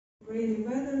rainy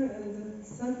weather and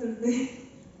Saturday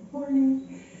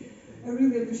morning. I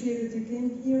really appreciate that you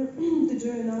came here to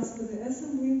join us for the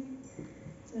assembly,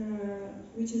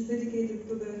 which is dedicated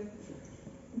to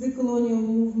the colonial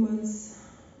movements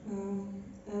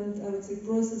and I would say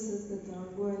processes that are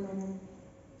going on in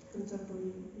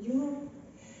contemporary Europe.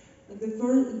 I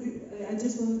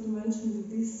just wanted to mention that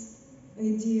this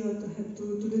idea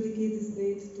to dedicate this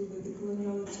date to the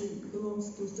decoloniality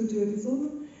belongs to Studio Arizona,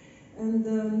 and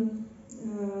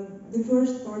the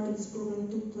first part of this program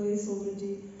took place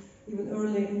already even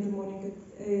early in the morning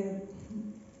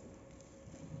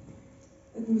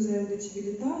at Museo de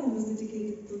Civiltà and was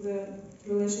dedicated to the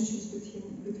relationships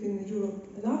between Europe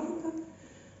and Africa.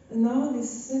 And now this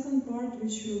second part,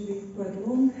 which will be quite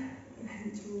long,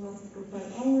 which will last for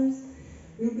 5 hours,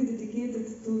 will be dedicated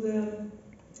to the,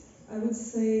 I would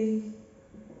say,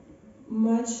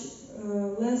 much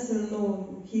lesser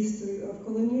known history of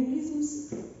colonialism,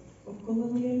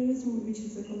 which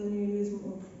is the colonialism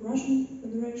of Russian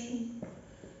Federation.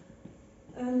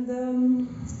 And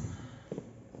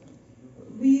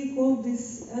we call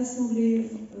this assembly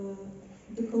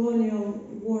the colonial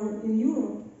war in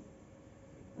Europe.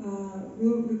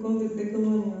 We call it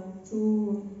decolonial to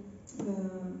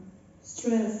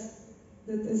stress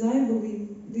that, as I believe,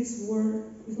 this war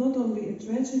is not only a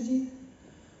tragedy,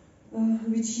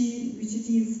 which it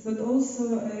is, but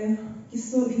also a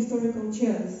historical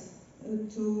chance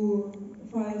to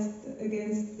fight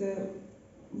against the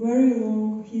very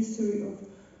long history of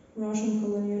Russian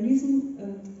colonialism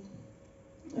and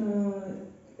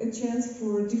a chance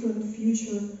for a different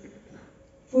future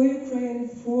for Ukraine,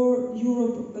 for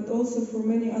Europe, but also for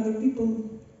many other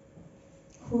people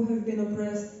who have been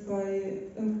oppressed by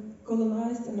and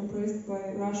colonized and oppressed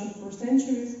by Russia for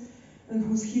centuries, and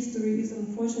whose history is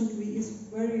unfortunately is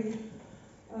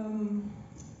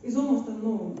almost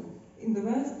unknown in the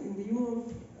West, in the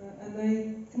Europe, and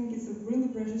I think it's a really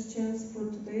precious chance for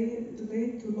today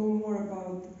to know more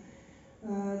about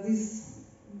these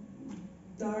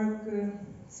dark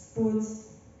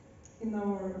spots in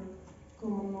our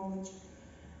common knowledge.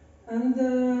 And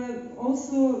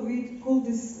also we call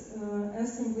this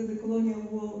assembly the colonial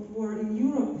war in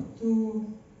Europe to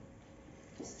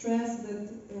stress that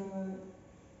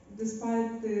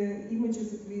despite the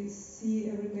images that we see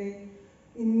every day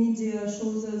in media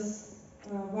shows us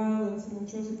violence and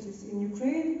atrocities in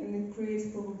Ukraine, and it creates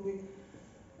probably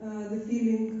the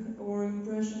feeling or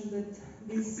impression that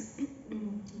this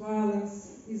violence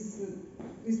is,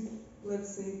 let's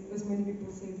say, as many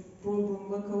people say, problem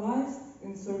localized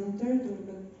in certain territory,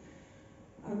 but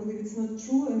I believe it's not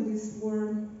true, and this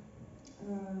war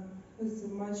has a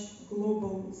much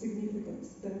global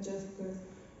significance than just the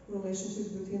relationships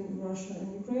between Russia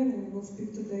and Ukraine, and we'll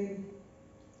speak today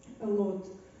a lot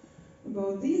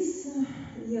about this.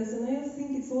 Yes, and I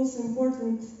think it's also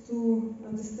important to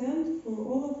understand for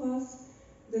all of us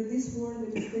that this war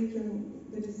that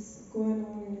is going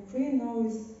on in Ukraine now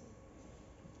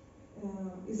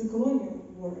is a colonial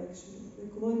war, actually. A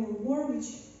colonial war which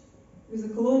with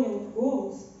a colonial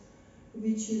goals,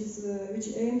 which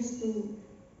aims to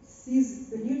seize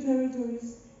the new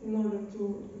territories in order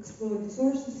to exploit the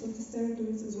sources of these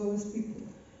territories as well as people.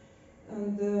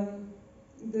 And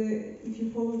if you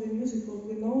follow the news, you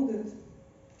probably know that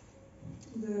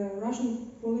the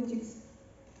Russian politics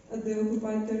at the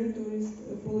occupied territories,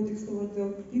 politics toward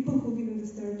the people who live in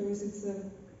these territories, it's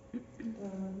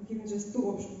given just two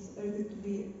options: either to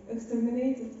be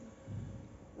exterminated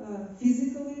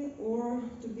physically, or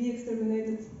to be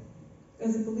exterminated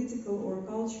as a political or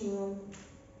cultural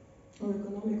or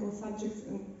economical subjects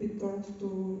and be turned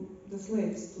to the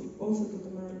slaves, also to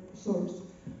the source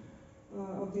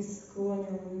of this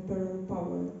colonial and imperial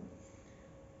power.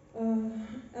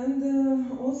 And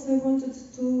also I wanted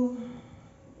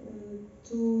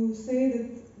to say that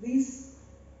this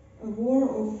war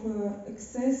of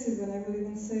excessive, and I would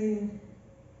even say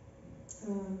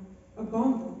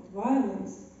abundant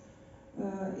violence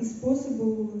is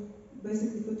possible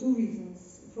basically for two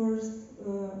reasons. First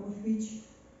of which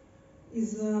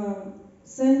is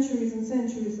centuries and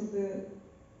centuries of the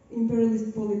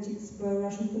imperialist politics by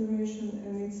Russian Federation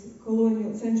and its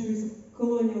centuries of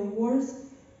colonial wars,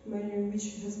 many of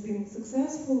which has been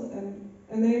successful and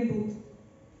enabled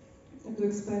to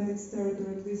expand its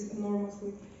territory at this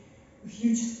enormously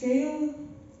huge scale,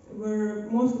 where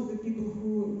most of the people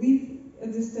who live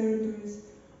at these territories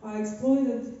are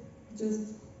exploited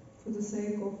just for the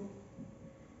sake of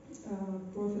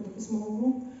profit of a small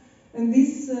group. And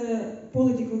this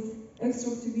politic of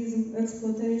extractivism,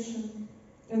 exploitation,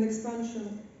 and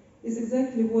expansion is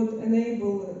exactly what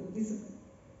enabled this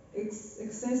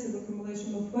excessive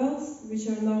accumulation of wealth, which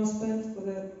are now spent for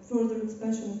the further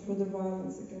expansion and further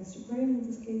violence against Ukraine in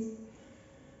this case.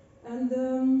 And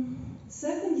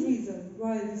second reason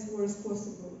why this war is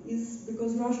possible is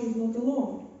because Russia is not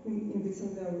alone in this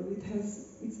endeavor. It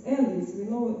has its allies. We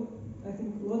know, I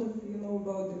think a lot of you know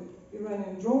about the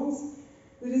Iranian drones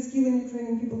that is killing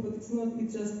Ukrainian people, but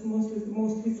it's just mostly the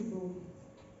most visible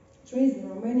traits.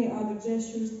 There are many other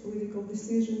gestures, political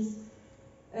decisions,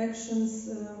 actions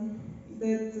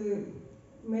that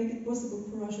make it possible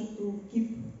for Russia to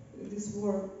keep this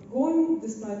war going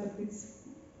despite of its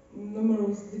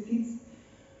numerous defeats,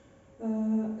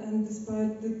 and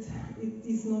despite that it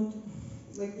is not,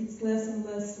 like, it's less and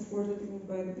less supported even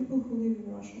by the people who live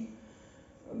in Russia.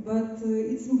 But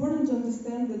it's important to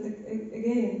understand that,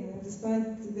 again,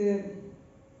 despite the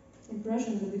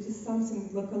impression that it is something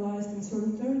localized in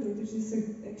certain territory, it is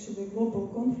actually a global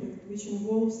conflict which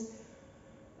involves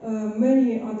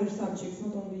many other subjects,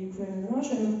 not only Ukraine and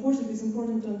Russia. And of course, it is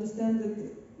important to understand that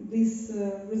this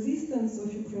resistance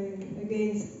of Ukraine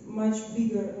against much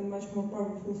bigger and much more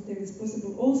powerful state is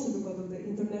possible also because of the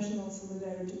international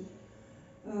solidarity.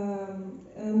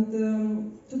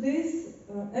 Today's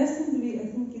assembly, I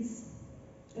think, it's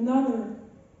another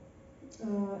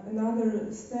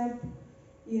step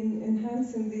in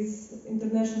enhancing this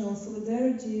international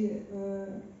solidarity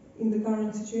in the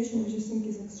current situation, which I think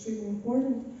is extremely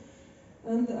important.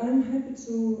 And I'm happy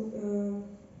to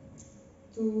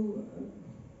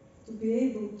be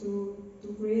able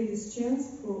to create this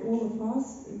chance for all of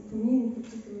us, and for me in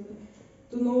particular,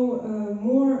 to know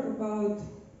more about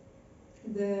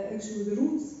the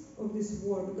roots of this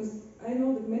war, because I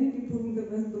know that many people in the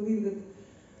West believe that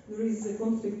there is a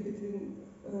conflict between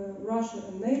Russia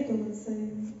and NATO, let's say,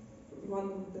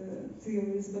 one of the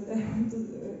theories, but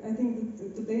I think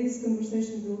that today's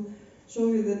conversation will show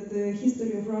you that the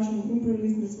history of Russian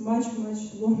imperialism is much,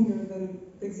 much longer than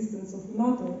the existence of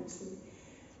NATO, actually.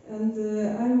 And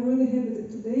I'm really happy that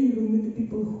today you will meet the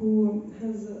people who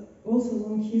has also a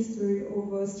long history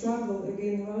of struggle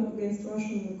against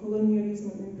Russian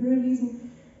colonialism and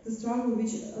imperialism, the struggle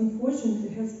which unfortunately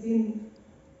has been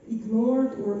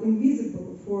ignored or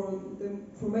invisible for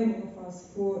many of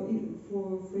us, for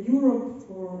Europe,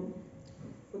 for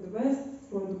the West,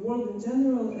 for the world in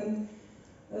general. And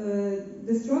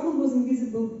the struggle was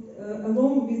invisible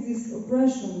along with this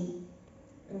oppression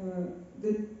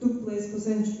that took place for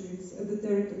centuries at the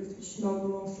territories which now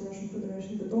belongs to Russian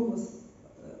Federation, that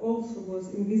also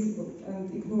was invisible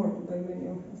and ignored by many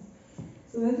of us.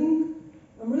 So I think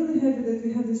I'm really happy that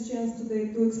we have this chance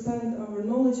today to expand our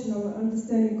knowledge and our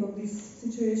understanding of this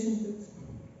situation that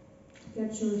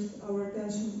captures our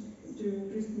attention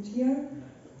during recent year.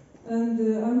 And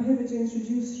I'm happy to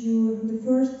introduce you the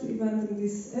first event in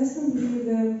this assembly,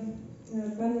 the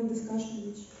panel discussion,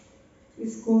 which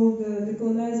is called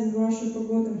Decolonizing Russia,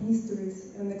 Forgotten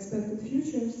Histories and Expected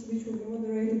Futures, which will be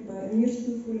moderated by Amir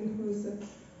Sufulin, who is a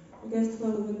guest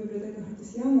fellow at Biblioteca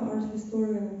Hartesiana, art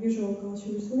historian and visual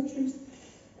culture researchers.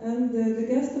 And the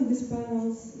guest of these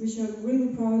panels, which I'm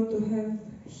really proud to have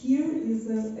here, is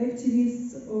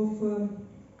activists of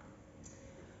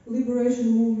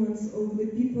liberation movements of the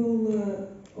people,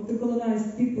 of the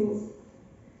colonized peoples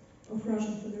of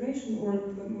Russian Federation, or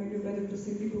maybe better to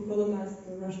say people colonized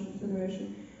the Russian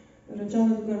Federation.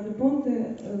 Rajana Dugarde-Ponte,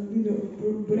 leader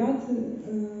of Buryat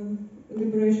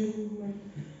liberation movement,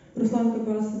 Ruslan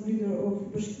Kabas, leader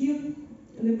of Bashkir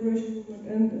liberation movement,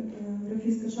 and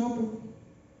Rafis Kashapov,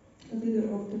 leader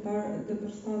of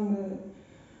Tatarstan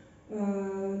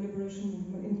liberation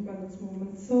movement, independence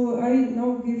movement. So I now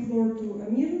give floor to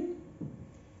Amir,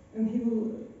 and he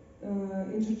will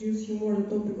introduce you more the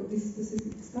topic of this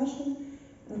specific discussion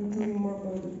and tell you more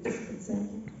about the participants.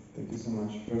 Thank you. Thank you so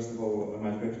much. First of all,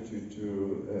 my gratitude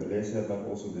to Lesia, but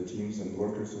also the teams and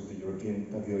workers of the European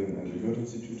Pavillion and the Goethe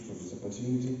Institute for this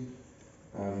opportunity.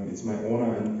 It's my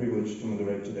honor and privilege to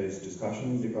moderate today's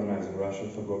discussion, Decolonizing Russia,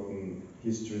 Forgotten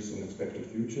Histories and Expected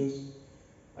Futures.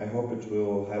 I hope it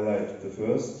will highlight the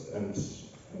first and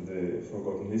the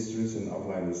forgotten histories and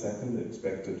outline the second, the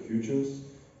expected futures,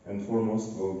 and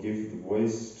foremost will give the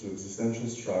voice to existential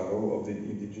struggle of the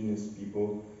indigenous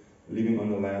people living on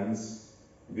the lands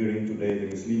bearing today the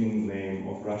misleading name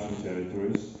of Russian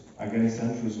territories against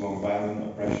centuries-long violent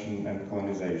oppression and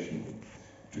colonization.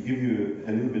 To give you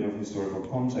a little bit of historical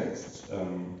context,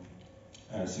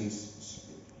 since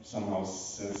somehow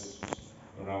says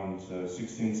around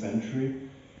 16th century,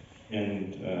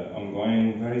 and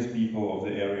ongoing, various people of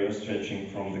the area stretching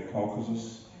from the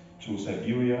Caucasus to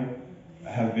Siberia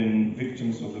have been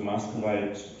victims of the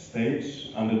Muscovite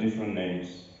state under different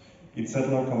names. Its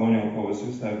settler colonial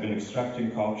policies have been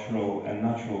extracting cultural and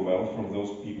natural wealth from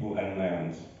those people and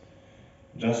lands.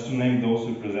 Just to name those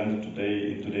represented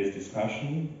today in today's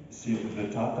discussion, the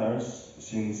Tatars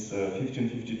since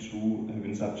 1552 have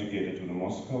been subjugated to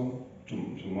Moscow,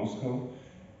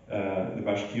 the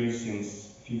Bashkirs since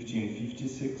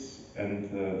 1556,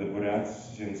 and the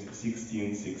Buryats since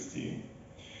 1660.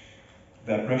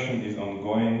 The oppression is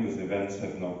ongoing, these events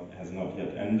has not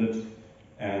yet ended,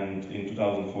 and in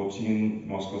 2014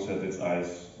 Moscow set its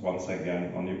eyes once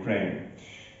again on Ukraine.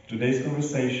 Today's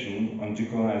conversation on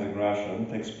decolonizing Russia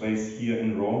takes place here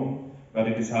in Rome, but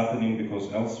it is happening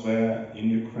because elsewhere in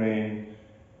Ukraine,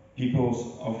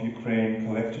 peoples of Ukraine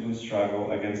collectively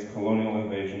struggle against colonial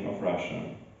invasion of Russia.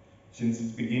 Since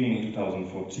its beginning in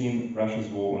 2014, Russia's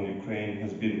war on Ukraine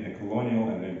has been a colonial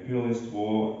and imperialist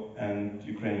war, and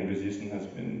Ukrainian resistance has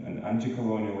been an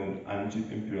anti-colonial and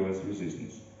anti-imperialist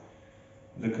resistance.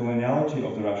 The coloniality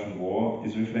of the Russian war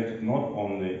is reflected not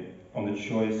only on the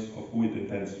choice of who it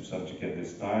intends to subjugate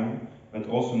this time, but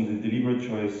also in the deliberate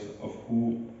choice of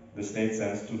who the state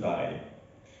sends to die.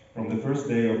 From the first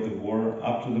day of the war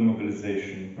up to the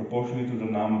mobilization, proportionally to the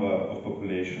number of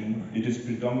population, it is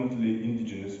predominantly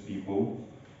indigenous people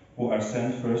who are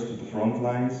sent first to the front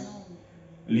lines,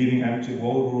 leaving empty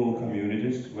whole rural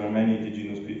communities where many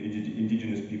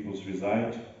indigenous peoples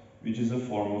reside, which is a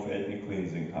form of ethnic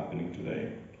cleansing happening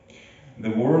today.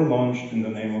 The war launched in the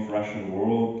name of Russian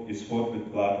world is fought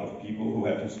with blood of people who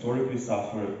have historically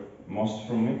suffered most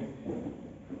from it,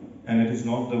 and it is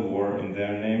not the war in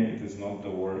their name, it is not the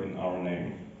war in our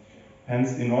name.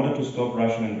 Hence, in order to stop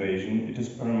Russian invasion, it is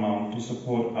paramount to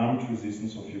support armed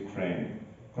resistance of Ukraine.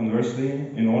 Conversely,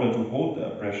 in order to hold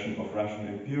the oppression of Russian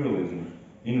imperialism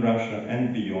in Russia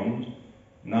and beyond,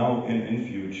 now and in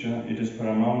future, it is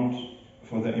paramount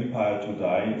for the empire to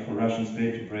die, for Russian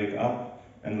state to break up,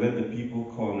 and let the people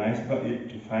colonized by it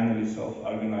to finally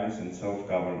self-organize and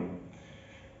self-govern.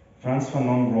 Franz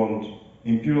Fanon wrote,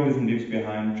 "Imperialism leaves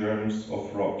behind germs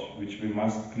of rot, which we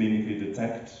must clinically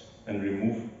detect and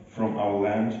remove from our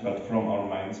land, but from our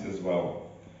minds as well.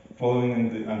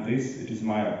 Following on this, it is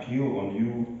my appeal on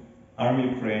you, arm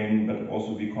Ukraine, but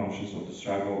also be conscious of the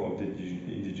struggle of the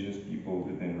indigenous people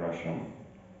within Russia."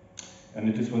 And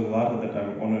it is for the latter that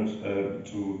I'm honored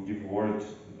to give word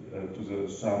to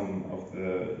some of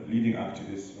the leading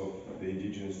activists of the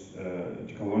indigenous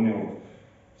decolonial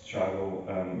struggle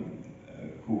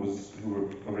who were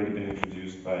already been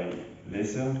introduced by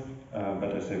Lesa,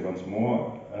 but I say once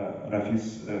more,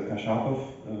 Rafis Kashapov,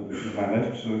 to my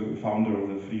left, founder of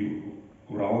the Free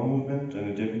Ural movement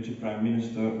and a deputy prime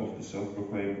minister of the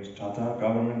self-proclaimed Tatar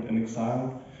government in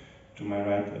exile. To my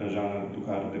right, Rajana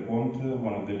Ducar de Ponte,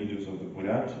 one of the leaders of the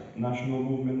Buryat national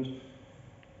movement.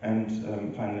 And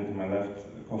finally, to my left,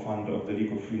 co-founder of the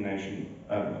League of Free Nation,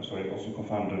 also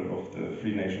co-founder of the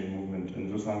Free Nation movement,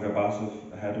 and Ruslan Gabasov,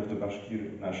 head of the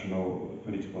Bashkir National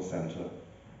Political Center.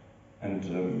 And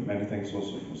many thanks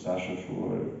also for Sasha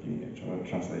for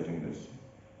translating this.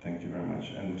 Thank you very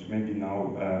much. And maybe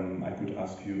now I could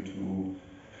ask you to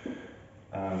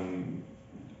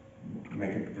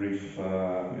make a brief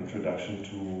introduction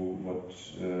to what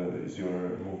is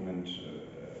your movement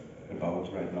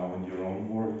about right now in your own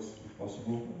words, if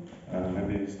possible.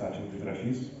 Maybe starting with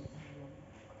Rafis.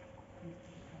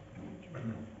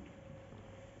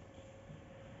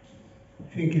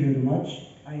 Thank you very much.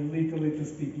 I little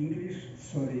speak English,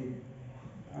 sorry.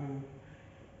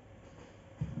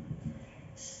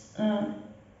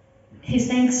 His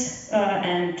thanks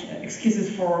and excuses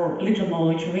for little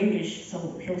knowledge of English, so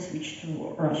he'll switch to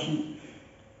Russian.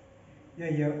 Я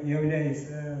являюсь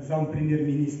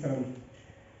зампремьер-министром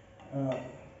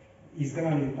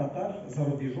изгнанных татар за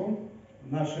рубежом.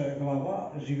 Наша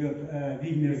глава живет в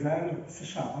Вильмерзайне,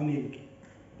 США, Америки.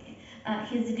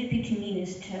 He's the deputy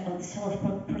minister of the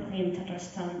self-proclaimed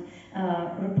Tatarstan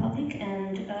Republic,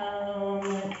 and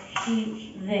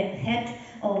the head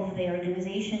of the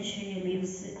organization. She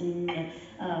lives in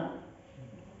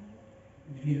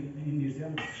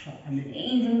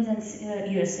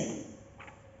USA.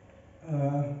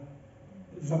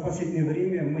 За последнее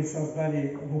время мы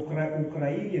создали в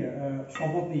Украине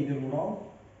свободный Урал.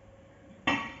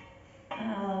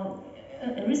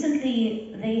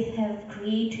 Recently, they have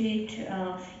created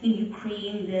in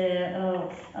Ukraine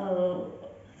the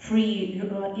Free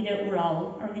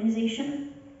Ural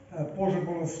organization. Позже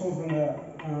было создано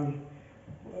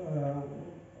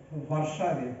в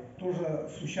Варшаве, тоже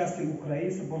с участием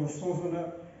украинцев, было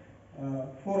создано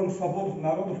форум свободы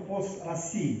народов пост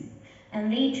России. And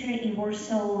later in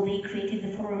Warsaw, they created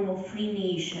the Forum of Free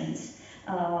Nations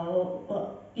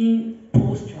in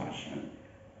post-Russia.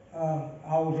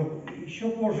 А уже еще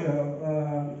позже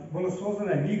была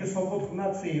создана Лига свободных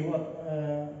наций. Вот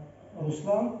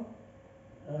Руслан,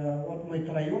 вот мы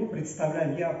троем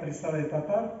представляем, я представляю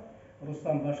татар,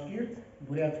 Рустам башкир,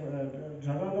 Бурят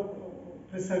Джаранов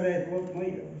представляет, вот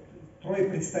мы трое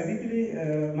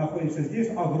представителей находимся здесь.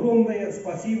 Огромное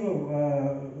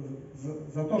спасибо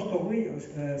за то, что вы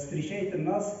встречаете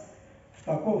нас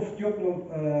в теплом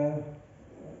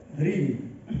Риме.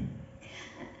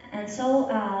 And so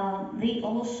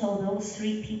those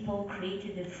three people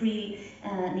created the Free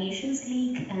Nations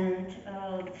League, and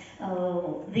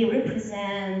they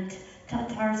represent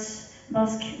Tatars,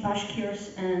 Bashkirs,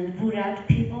 and Buryat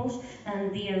peoples,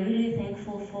 and they are really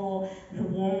thankful for the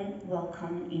warm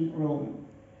welcome in Rome.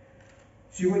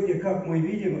 Сегодня, как мы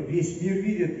видим, весь мир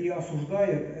видит и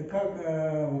осуждает, как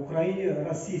в Украине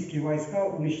российские войска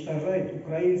уничтожают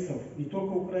украинцев, не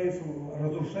только украинцев,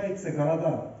 разрушаются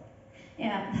города.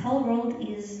 Yeah, the whole world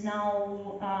is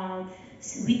now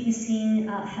witnessing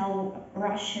how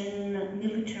Russian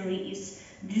military is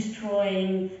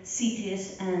destroying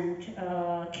cities and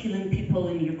killing people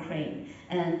in Ukraine,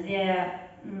 and they're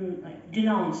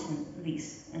denouncing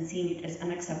this and seeing it as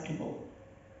unacceptable.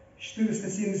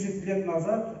 470 лет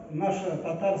назад наше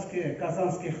татарское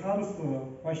Казанское ханство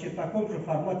почти в таком же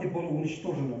формате было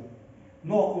уничтожено,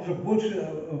 но уже больше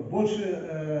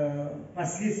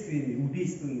последствиями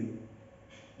убийственными.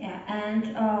 Yeah, and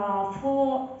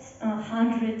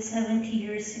 470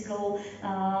 years ago,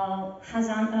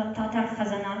 Tatar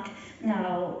Khazanat,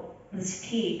 the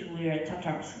state where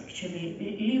Tatars actually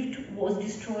lived, was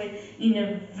destroyed in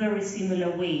a very similar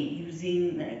way,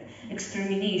 using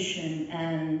extermination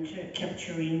and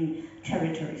capturing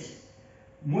territories.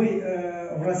 Мы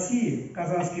в России,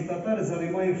 казанские татары,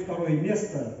 занимаем второе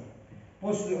место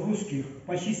после русских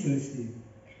по численности.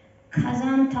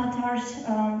 Kazan Tatars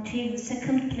take the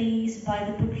second place by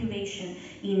the population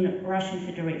in Russian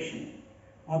Federation.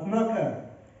 Однако,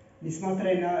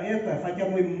 несмотря на это, хотя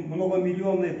мы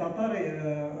многомиллионные татары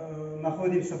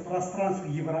находимся в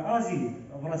пространстве Евразии,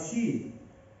 в России,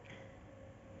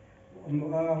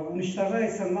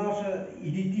 уничтожается наша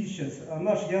идентичность,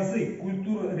 наш язык,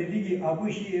 культура, религия,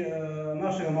 обычаи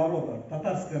нашего народа,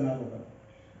 татарского народа.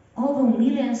 Although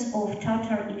millions of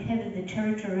Tatar inhabit the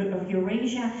territory of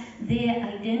Eurasia, their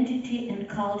identity and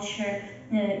culture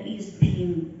is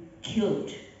being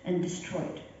killed and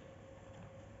destroyed.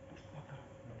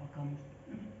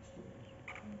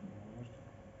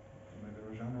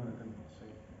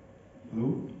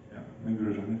 Hello? Yeah, maybe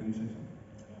Rajana can say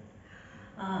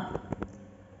something.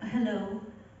 Hello,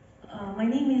 my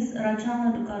name is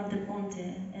Rajana Dugarde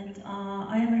Ponte, and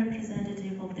I am a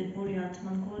representative of the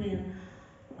Buryad-Mongolian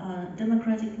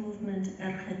democratic movement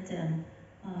RHTM,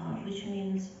 which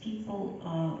means people,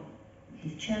 the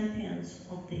champions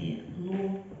of the law,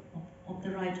 of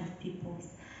the right of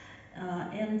peoples.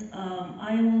 And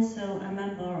I am also a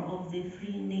member of the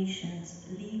Free Nations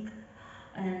League,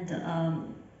 and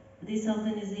this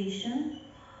organization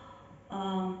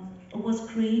was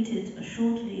created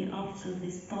shortly after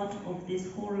the start of this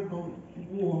horrible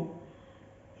war,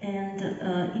 and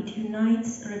it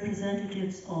unites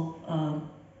representatives of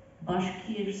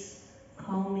Bashkirs,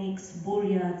 Kalmyks,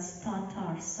 Buryats,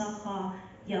 Tatars, Sakha,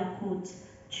 Yakuts,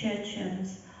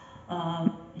 Chechens,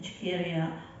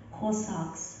 Ichkeria,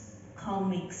 Cossacks,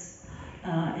 Kalmyks,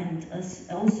 and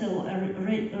also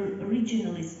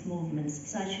regionalist movements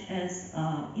such as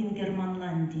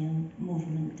Ingermanlandian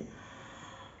movement.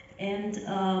 And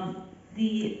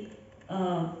the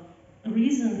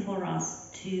reason for us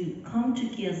to come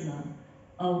together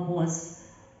was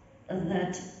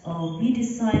that we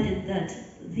decided that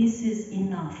this is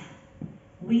enough.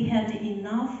 We had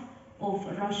enough of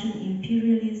Russian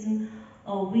imperialism.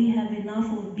 We have enough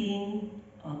of being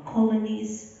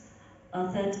colonies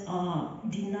that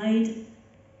denied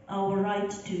our right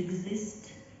to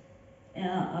exist,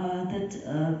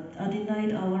 that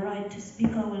denied our right to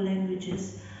speak our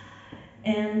languages.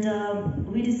 And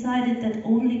we decided that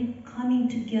only coming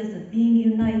together, being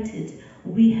united,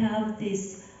 we have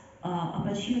this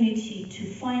opportunity to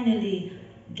finally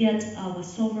get our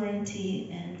sovereignty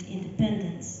and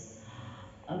independence.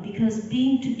 Because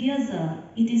being together,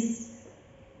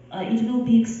 it will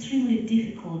be extremely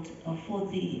difficult for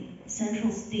the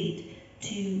central state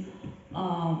to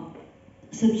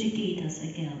subjugate us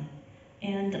again.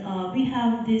 And we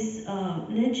have this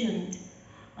legend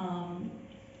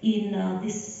in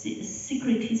this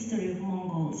secret history of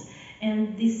Mongols.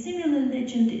 And this similar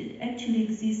legend actually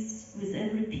exists with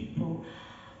every people.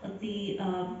 The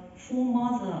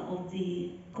foremother of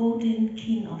the golden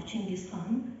king of Genghis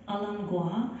Khan,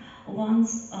 Alangua,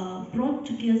 once brought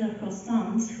together her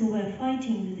sons who were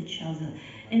fighting with each other,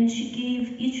 and she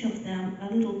gave each of them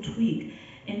a little twig,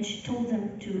 and she told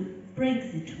them to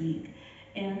break the twig,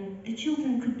 and the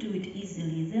children could do it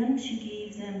easily. Then she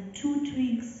gave them 2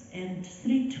 twigs and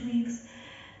 3 twigs,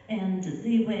 and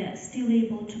they were still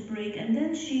able to break, and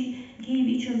then she gave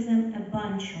each of them a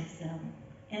bunch of them,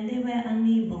 and they were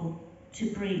unable to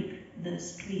break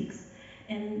those twigs.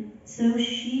 And so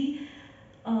she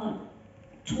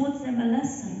taught them a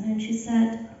lesson, and she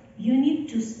said, you need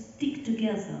to stick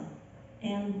together,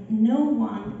 and no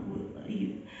one will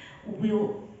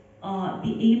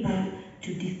be able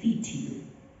to defeat you.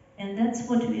 And that's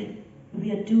what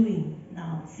we are doing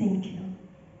now. Thank you.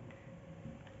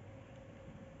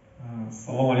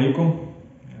 Салам алейкум.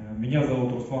 Меня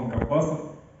зовут Руслан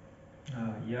Габбасов.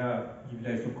 Я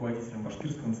являюсь руководителем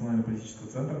Башкирского национального политического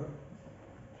центра.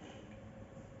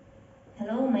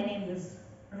 Hello, my name is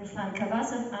Ruslan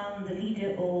Kavasov. I'm the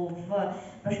leader of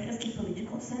Bashkirский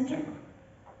political center.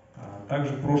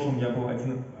 Также в прошлом я был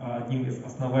одним из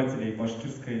основателей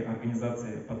башкирской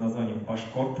организации под названием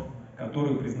Башкорт,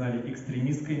 которую признали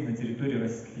экстремистской на территории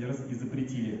Российской Федерации и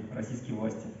запретили российские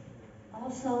власти.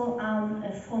 Also, I'm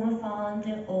a former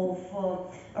founder of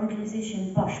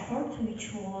organization Bashkort,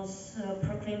 which was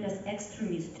proclaimed as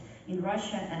extremist in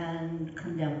Russia and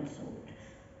condemned, so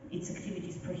its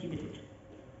activities prohibited.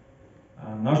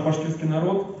 Наш башкирский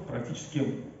народ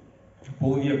практически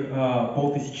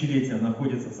полтысячелетия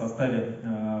находится в составе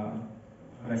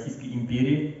Российской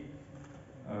империи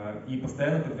и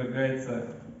постоянно подвергается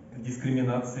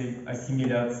дискриминации,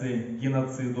 ассимиляции,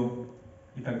 геноциду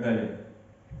и так далее.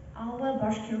 Our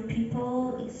Bashkir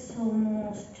people is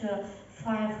almost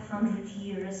 500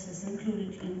 years is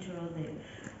included into the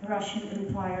Russian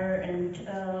Empire, and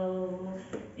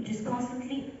it is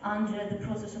constantly under the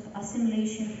process of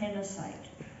assimilation, genocide.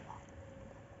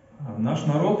 Наш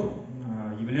народ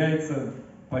является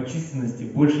по численности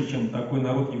больше, чем такой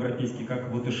народ европейский,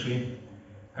 как латыши,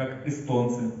 как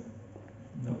эстонцы,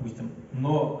 допустим.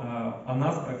 Но о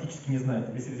нас практически не знают.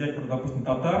 Если взять, допустим,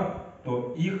 татар,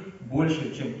 то их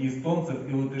больше, чем и эстонцев,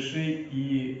 и латышей,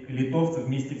 и литовцев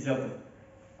вместе взятых.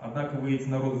 Однако вы эти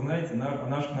народы знаете, а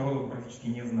наших народов вы практически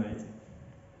не знаете.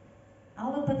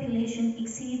 Our population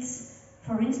exceeds,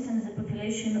 for instance, the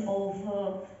population of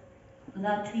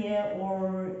Latvia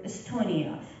or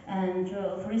Estonia, and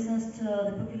for instance,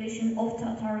 the population of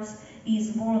Tatars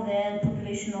is more than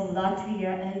population of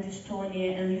Latvia and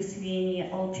Estonia and Lithuania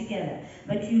altogether.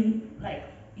 But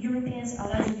Europeans are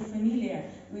largely familiar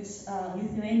with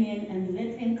Lithuanian and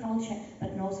Latvian culture,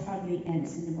 but knows hardly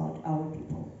anything about our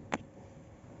people.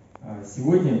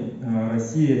 Сегодня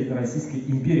Российская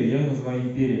империя, я ее называю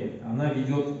империей, она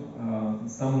ведет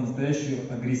самую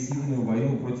настоящую агрессивную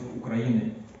войну против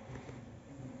Украины.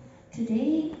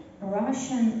 Today,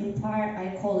 Russian Empire,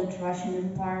 I call it Russian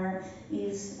Empire,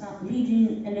 is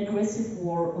leading an aggressive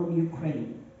war on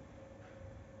Ukraine.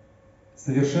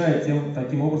 Совершая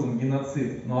таким образом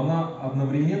геноцид. Но она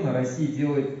одновременно, Россия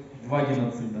делает 2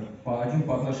 геноцида. Один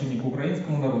по отношению к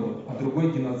украинскому народу, а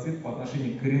другой геноцид по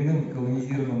отношению к коренным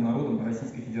колонизированным народам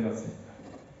Российской Федерации.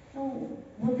 So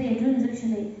what they are doing is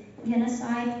actually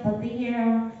genocide, but they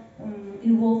are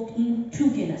involved in 2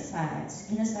 genocides.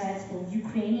 Genocides of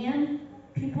Ukrainian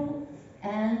people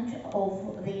and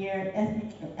of their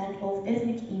ethnic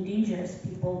indigenous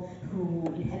people who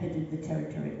inhabited the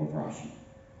territory of Russia.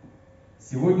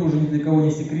 Сегодня уже ни для кого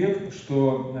не секрет,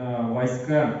 что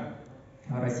войска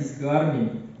российской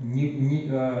армии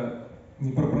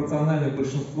непропорциональное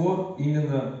большинство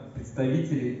именно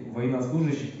представителей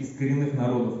военнослужащих из коренных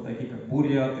народов, таких как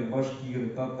буряты, башкиры,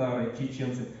 татары,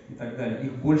 чеченцы и так далее.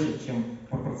 Их больше, чем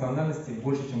пропорциональности,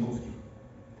 больше, чем русских.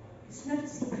 It's not a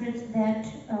secret that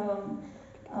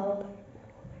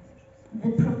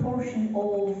the proportion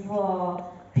of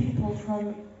people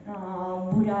from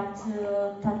Buryat,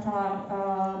 Tatar,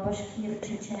 Bashkir,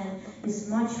 Chechen is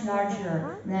much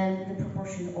larger than the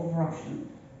proportion of Russian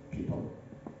people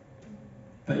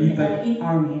in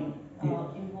army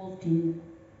involved in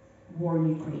war in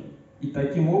Ukraine. И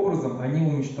таким образом они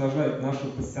уничтожают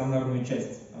нашу пассионарную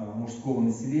часть мужского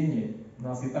населения.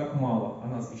 Нас и так мало, а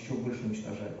нас еще больше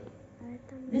уничтожают.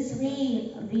 This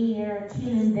way, they are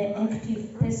killing the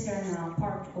active passionate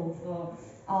part of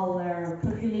our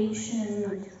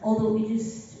population, although it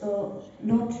is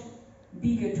not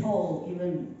big at all,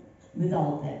 even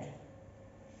without that.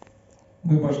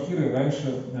 Мы, башкиры,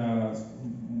 раньше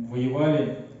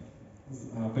воевали,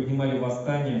 поднимали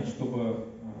восстание, чтобы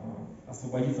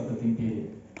освободиться от этой империи.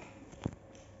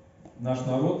 Наш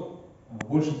народ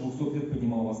больше 200 лет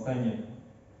поднимал восстание.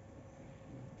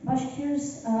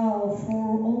 Bashkirs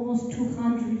for almost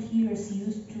 200 years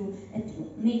used to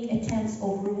make attempts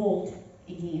of revolt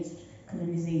against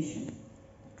colonization.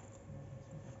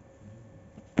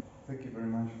 Thank you very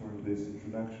much for this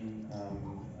introduction.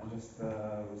 I just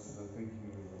was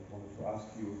thinking, wanted to ask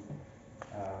you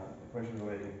a question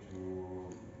relating to,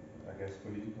 I guess,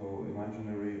 political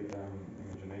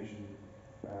imagination.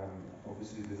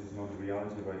 Obviously, this is not the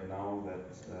reality right now that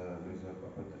there is an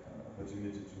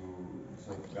opportunity to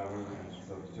self-govern and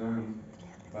self-determine.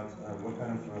 But what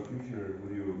kind of future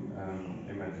would you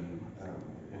imagine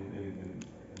in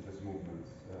this movement,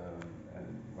 and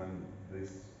when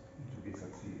this to be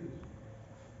succeeded?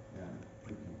 Yeah,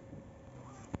 thank you.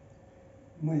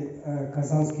 Мы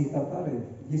казанские татары,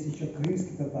 есть еще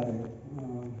крымские татары,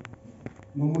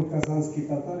 но мы, казанские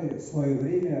татары, в свое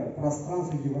время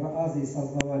пространство Евразии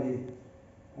создавали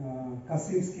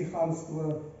Касымские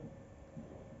ханства,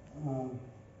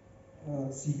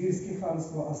 Сибирские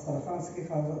ханства, Астраханские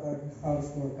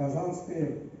ханства,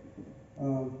 Казанское.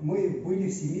 Мы были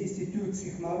в семействе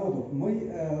тюркских народов.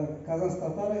 Мы, казанские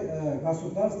татары,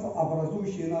 государство,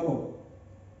 образующий народ.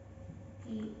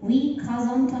 We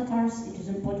Kazan Tatars, it is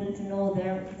important to know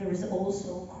there is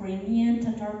also Crimean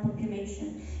Tatar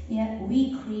population. Yeah,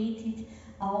 we created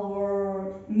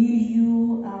our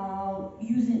milieu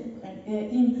using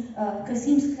in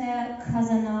Kasimskaya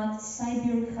Khazanat,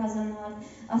 Sibir Khazanat,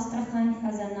 Astrakhan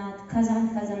Khazanat, Kazan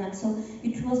Khazanat. So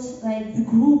it was like the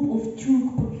group of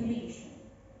Turk population.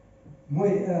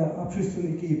 Мы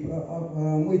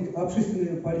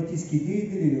общественные политические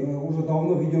деятели уже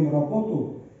давно ведем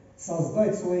работу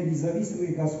создать свои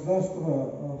независимые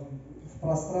государства в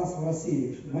пространстве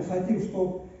России. Мы хотим,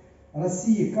 чтобы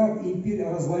Россия как империя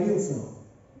развалился.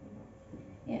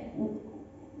 Yeah,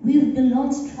 we've been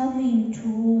long struggling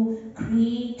to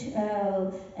create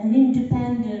an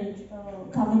independent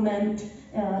government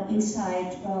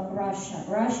inside Russia.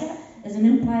 Russia, as an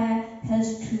empire,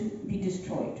 has to be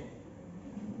destroyed.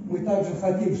 Мы также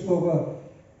хотим, чтобы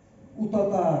у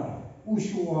татар, у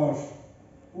чуваш,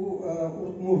 у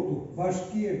удмуртов,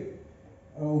 башкир,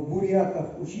 у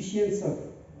бурятов, у чеченцев,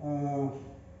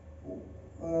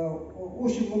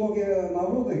 очень многие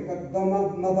народы, когда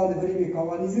на данное время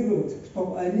колонизируют,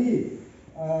 чтобы они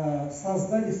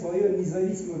создали свое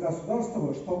независимое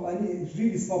государство, чтобы они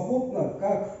жили свободно,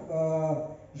 как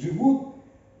живут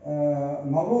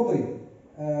народы,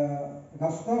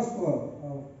 государства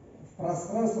в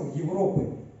пространстве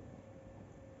Европы,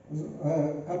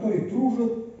 которые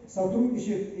дружат,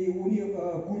 сотрудничают, и у них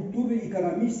культуры,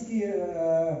 экономические,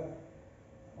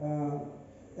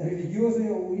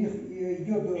 религиозные, у них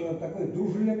идет такое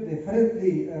дружелюбное,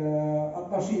 френдли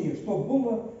отношение, что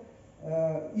было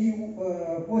и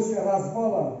после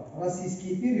развала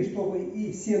Российской империи, чтобы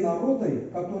и все народы,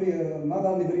 которые на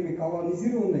данное время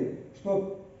колонизированы,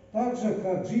 что так же,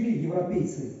 как жили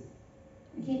европейцы.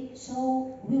 Okay,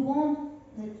 so we want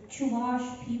the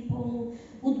Chuvash people,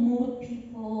 Udmurt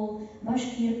people,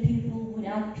 Bashkir people,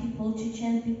 Buryat people,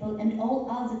 Chechen people, and all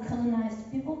other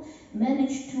colonized people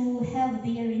manage to have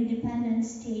their independent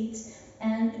states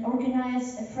and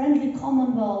organize a friendly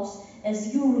commonwealth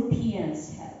as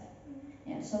Europeans have.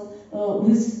 Yeah, so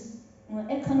with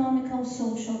economical,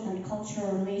 social, and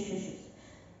cultural relationships,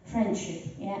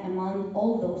 friendship, yeah, among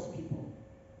all those people.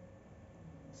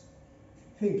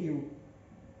 Thank you.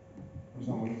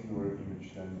 What is your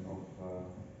image then of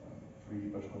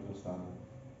free Bashkortostan?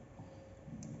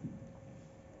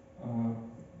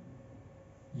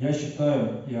 Я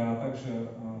считаю, а также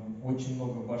очень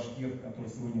много башкир, которые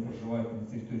сегодня проживают на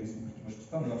территории Республики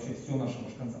Башкортостан, и вообще все наше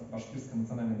башкирское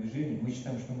национальное движение, мы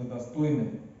считаем, что мы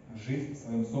достойны жить в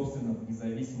своем собственном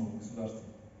независимом государстве.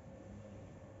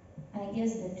 I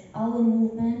guess that our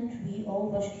movement, we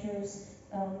all Bashkirs,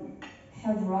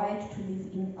 have right to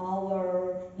live in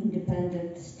our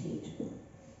independent state.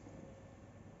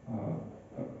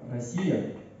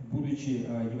 Россия, будучи,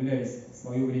 являясь в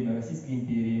свое время Российской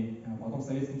империей, потом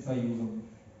Советским Союзом,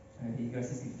 и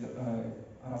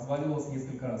разваливалась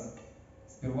несколько раз.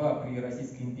 Сперва при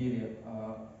Российской империи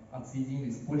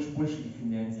отсоединились Польша и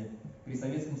Финляндия. При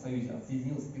Советском Союзе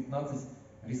отсоединилось 15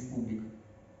 республик,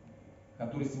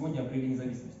 которые сегодня обрели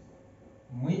независимость.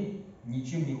 Мы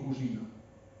ничем не хуже их.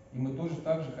 И мы тоже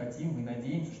так же хотим и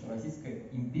надеемся, что Российская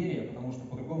империя, потому что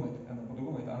по-другому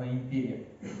это она империя,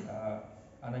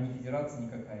 она не федерация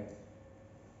никакая,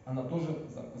 она тоже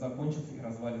закончится и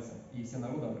развалится, и все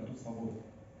народы обретут свободу.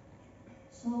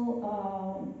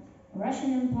 So,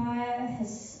 Russian Empire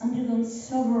has undergone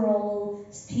several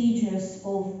stages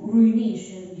of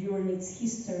ruination during its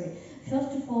history.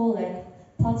 First of all, like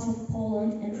parts of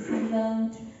Poland and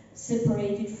Finland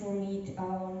separated from it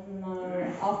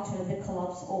after the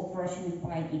collapse of Russian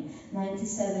Empire in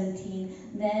 1917.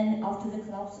 Then after the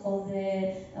collapse of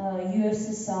the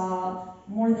USSR,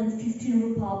 more than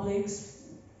 15 republics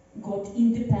got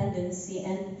independency,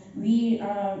 and we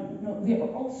are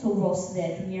also worse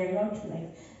that we are not like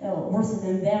worse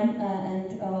than them,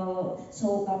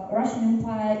 so Russian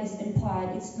Empire is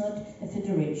empire, it's not a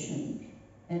federation,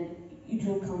 and it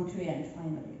will come to an end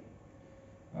finally.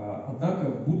 Однако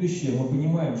в будущее мы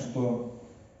понимаем, что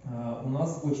у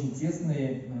нас очень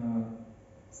тесные,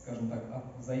 скажем так,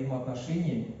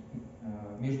 взаимоотношения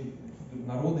между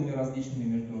народами различными,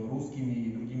 между русскими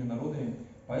и другими народами,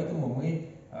 поэтому мы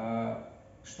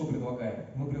что предлагаем?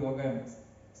 Мы предлагаем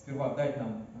сперва дать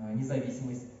нам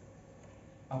независимость,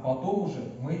 а потом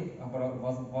уже мы,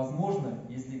 возможно,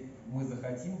 если мы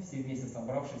захотим, все вместе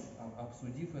собравшись,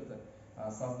 обсудив это,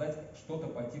 создать что-то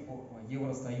по типу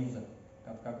Евросоюза,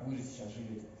 как вы же сейчас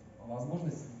живете. Возможно,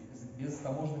 с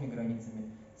бестаможенными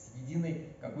границами, с единой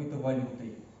какой-то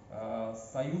валютой,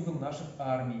 с союзом наших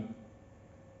армий.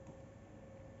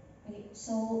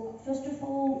 So first of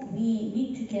all, we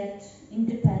need to get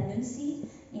independency,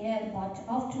 but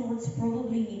afterwards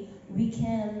probably we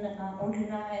can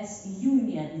organize a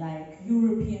union, like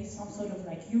European, some sort of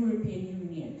like European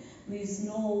Union, with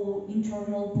no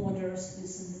internal borders, with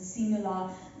similar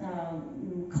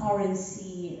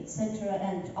currency, etc.,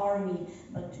 and army,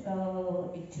 but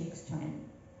it takes time.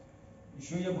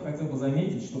 Еще я бы хотел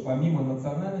заметить, что помимо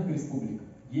национальных республик,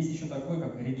 есть еще такое,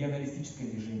 как регионалистическое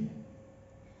движение.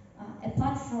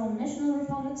 Apart from national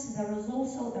republics, there is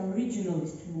also a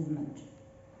regionalist movement.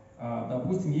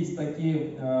 Допустим, есть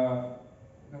такие,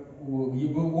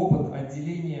 был опыт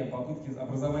отделения, попытки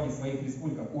образования своих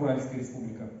республик, как Уральская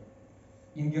республика,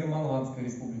 Ингерманландская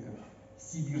республика,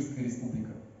 Сибирская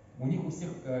республика. У них у всех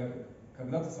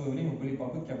когда-то в свое время были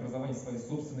попытки образования своей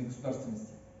собственной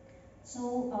государственности.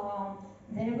 So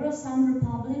there were some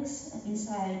republics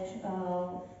inside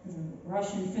the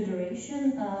Russian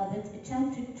Federation that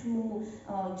attempted to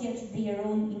get their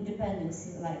own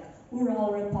independence, like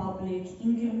Ural Republic,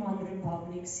 Ingerman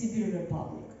Republic, Sibir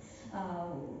Republic.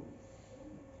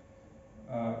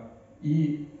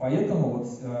 И поэтому вот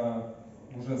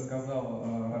уже сказал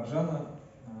Раджана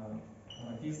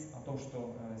Рафис о том,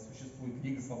 что существует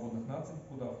Лига свободных наций,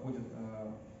 куда входят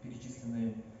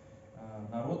перечисленные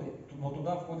народы, но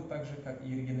туда входят также как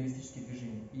и регионалистические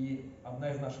движения. И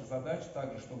одна из наших задач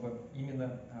также, чтобы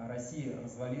именно Россия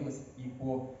развалилась и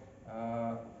по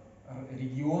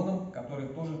регионам, которые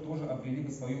тоже обрели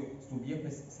бы свою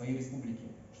субъектность, своей республики,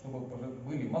 чтобы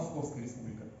были Московская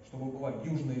республика, чтобы была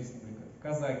Южная республика,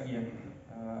 Казахия,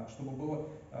 чтобы была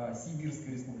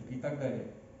Сибирская республика и так далее.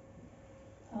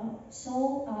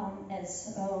 So,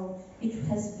 as it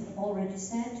has been already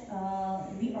said,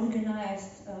 we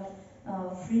organized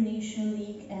Free Nation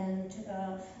League, and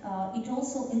it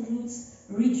also includes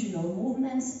regional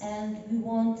movements, and we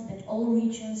want that all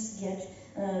regions get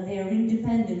their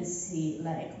independency,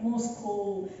 like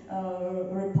Moscow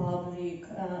Republic,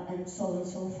 and so on and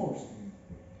so forth.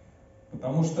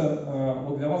 Потому что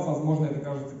вот для вас, возможно, это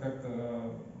кажется как-то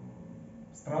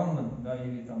странно, да,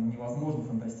 или там невозможно,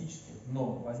 фантастически,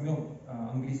 но возьмем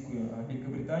английскую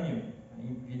Великобританию,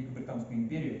 Великобританскую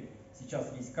империю,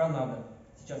 сейчас есть Канада,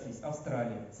 сейчас есть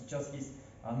Австралия, сейчас есть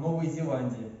Новая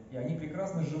Зеландия, и они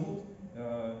прекрасно живут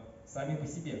сами по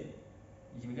себе,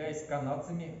 являясь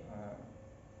канадцами,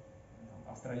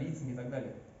 австралийцами и так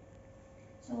далее.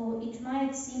 So it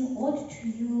might seem odd to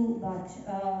you, but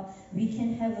we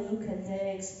can have a look at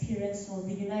the experience of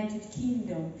the United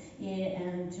Kingdom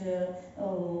and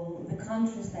the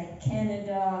countries like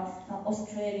Canada,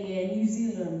 Australia, New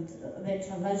Zealand that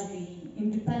are largely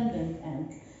independent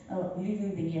and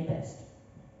living their best.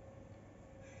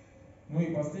 Ну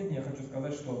и последнее, я хочу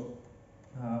сказать, что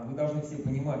вы должны все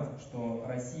понимать, что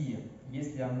Россия,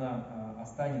 если она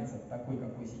останется такой,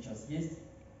 какой сейчас есть,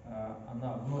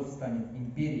 она вновь станет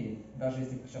империей, даже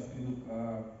если сейчас придут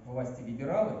к власти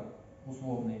либералы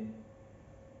условные,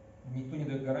 никто не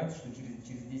дает гарантии, что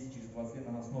через 10, через 20 лет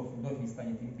она вновь не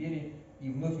станет империей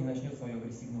и вновь не начнет свою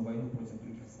агрессивную войну против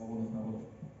других свободных народов.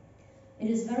 It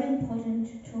is very important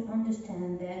to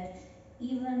understand that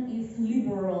even if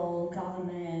liberal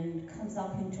government comes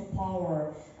up into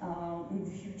power in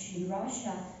the future in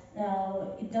Russia,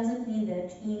 it doesn't mean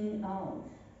that in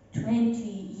 20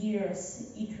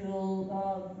 years it will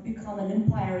become an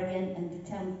empire again and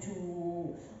attempt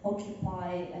to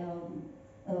occupy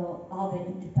other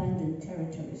independent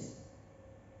territories.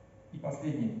 И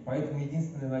последнее. Поэтому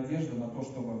единственная надежда на то,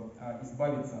 чтобы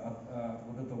избавиться от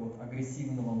вот этого вот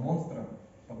агрессивного монстра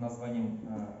под названием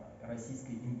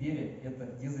Российской империи – это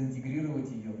дезинтегрировать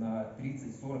ее на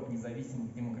 30-40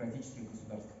 независимых демократических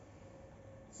государств.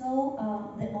 So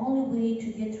the only way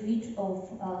to get rid of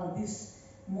this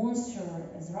monster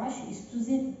as Russia is to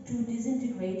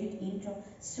disintegrate it into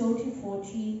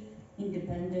 30-40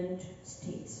 independent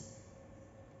states.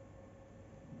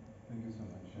 Thank you so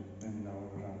much. And then now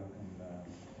Rana can.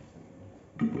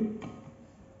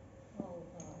 Well,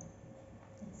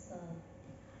 it's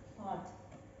hard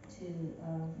to.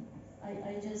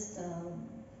 I just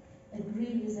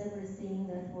agree with everything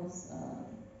that was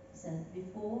said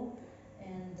before,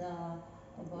 and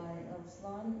by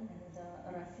Ruslan and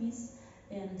Rafis,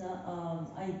 and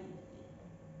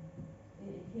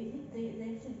they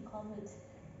actually covered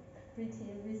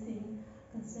pretty everything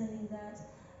concerning that,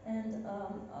 and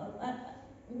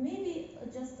maybe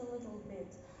just a little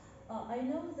bit. I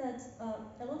know that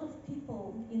a lot of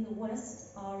people in the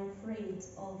West are afraid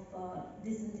of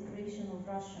disintegration of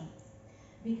Russia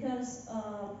because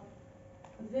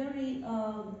very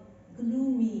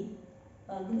gloomy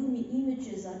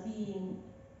images are being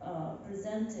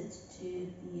presented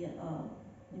to the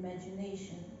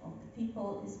imagination of the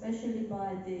people, especially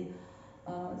by the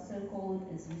so-called,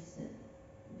 as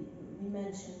we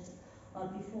mentioned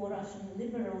before, Russian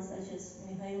liberals such as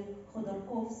Mikhail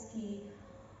Khodorkovsky,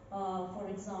 for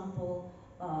example,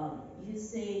 who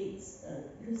say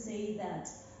that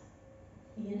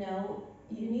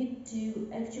you need to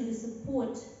actually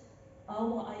support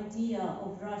our idea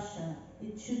of Russia.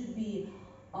 It should be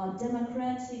a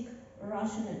democratic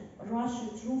Russia,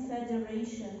 true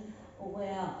federation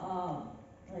where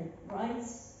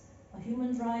rights,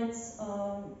 human rights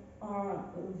are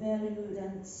valued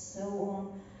and so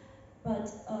on. But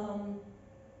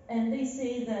and they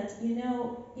say that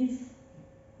if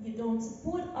you don't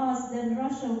support us, then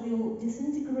Russia will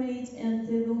disintegrate and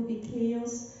there will be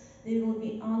chaos, there will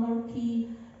be anarchy,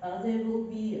 there will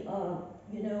be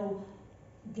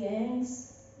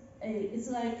gangs. It's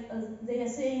like they are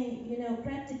saying,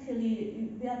 practically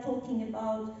we are talking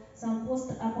about some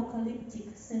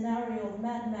post-apocalyptic scenario of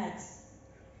Mad Max,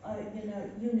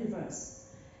 universe.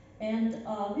 And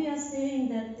we are saying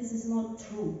that this is not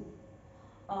true.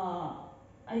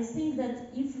 I think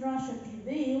that if Russia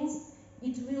prevails,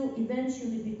 it will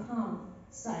eventually become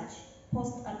such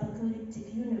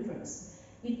post-apocalyptic universe.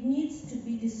 It needs to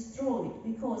be destroyed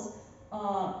because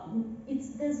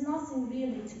there's nothing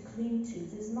really to cling to.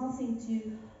 There's nothing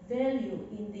to value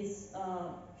in this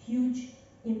huge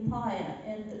empire,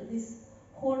 and this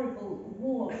horrible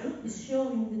war is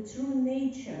showing the true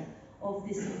nature of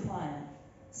this empire.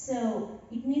 So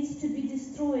it needs to be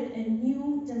destroyed, and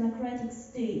new democratic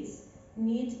states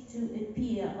need to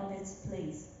appear on its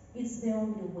place. It's the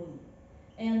only way.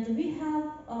 And we have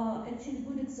actually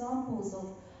good examples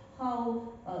of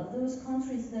how those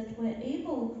countries that were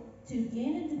able to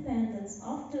gain independence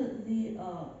after the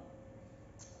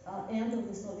end of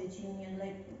the Soviet Union,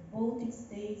 like Baltic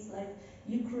states, like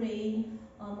Ukraine,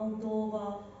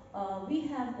 Moldova. We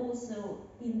have also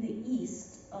in the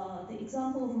East the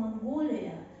example of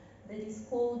Mongolia that is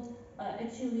called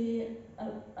actually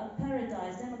a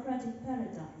paradise, democratic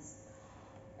paradise.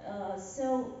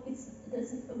 So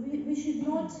we should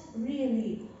not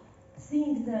really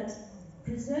think that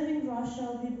preserving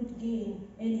Russia we would gain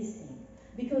anything,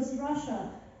 because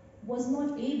Russia was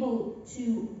not able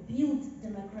to build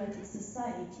democratic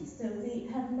societies, so they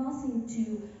have nothing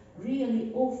to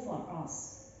really offer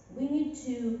us. We need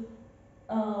to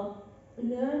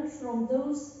learn from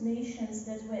those nations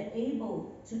that were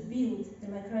able to build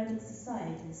democratic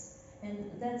societies,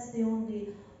 and that's the only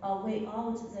way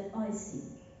out that I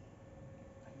see.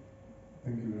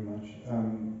 Thank you very much.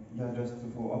 Just to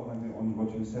follow up on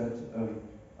what you said,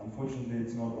 unfortunately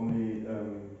it's not only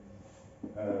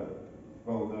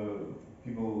the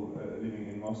people living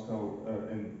in Moscow,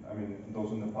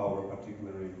 those in the power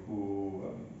particularly, who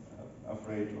are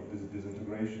afraid of this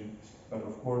disintegration. But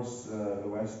of course, the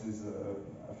West is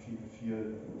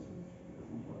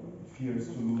fears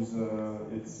to lose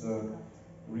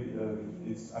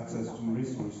its access to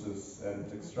resources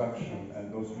and extraction,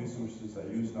 and those resources are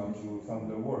used now to fund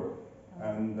their war.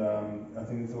 And I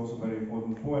think it's also a very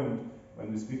important point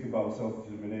when we speak about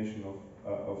self-determination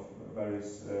of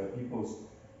various peoples,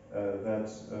 that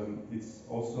it's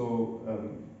also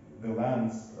the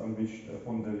lands on which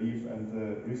upon they live and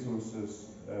the resources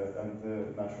and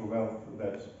the natural wealth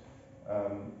that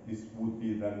would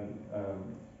be then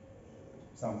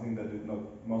something that not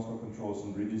Moscow controls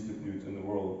and redistributes in the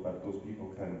world, but those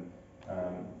people can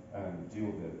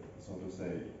deal with, so to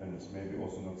say, and maybe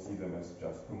also not see them as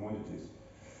just commodities.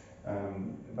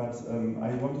 But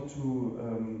I wanted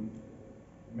to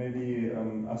maybe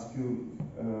ask you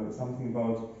something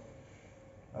about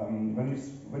when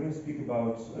you speak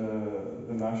about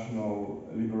the national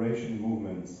liberation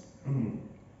movements.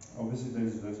 Obviously,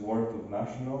 there's word of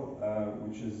national,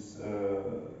 which is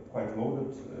quite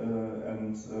loaded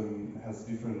and has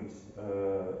different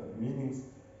meanings.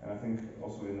 And I think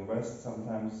also in the West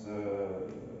sometimes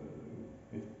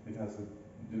it has a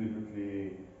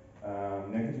deliberately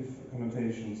negative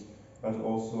connotations, but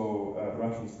also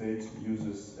Russian state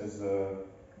uses as a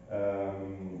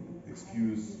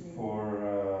excuse for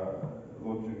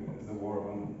launching the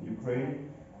war on Ukraine.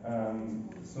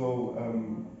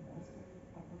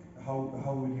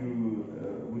 How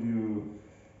would you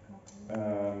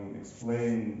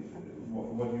explain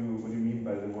what you mean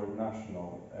by the word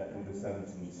national in the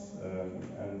sentence,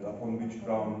 and upon which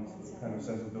ground kind of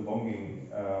sense of belonging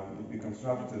would be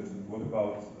constructed? What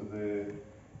about the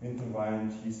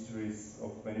intertwined histories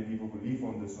of many people who live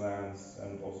on these lands,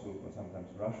 and also sometimes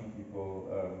Russian people?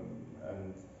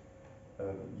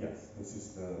 Yes, this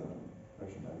is the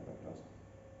question I would like to ask.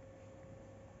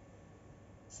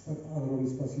 Огромное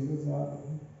спасибо за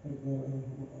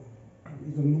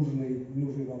это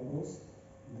нужный вопрос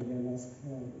для нас,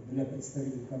 для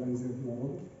представителей колониальных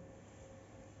народов.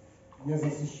 Я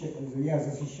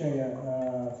защищаю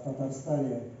в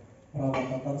Татарстане права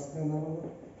татарского народа,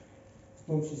 в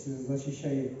том числе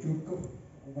защищаю тюрков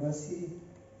в России,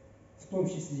 в том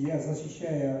числе я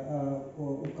защищаю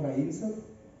украинцев,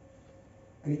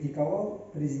 критиковал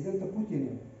президента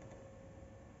Путина.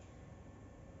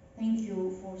 Thank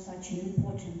you for such an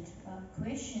important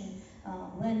question.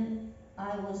 When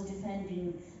I was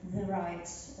defending the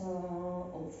rights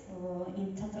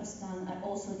in Tatarstan, I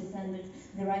also defended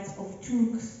the rights of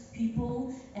Turks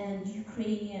people and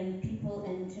Ukrainian people,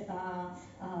 and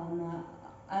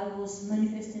I was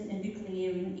manifesting and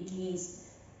declaring against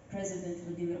President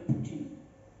Vladimir Putin.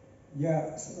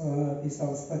 Я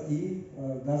писал статьи,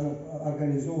 даже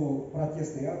организовывал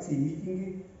протестные акции,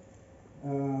 митинги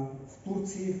в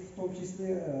Турции, в том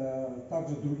числе,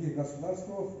 также в других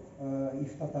государствах и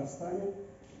в Татарстане.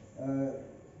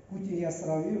 Путин я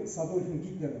сравнил с Адольфом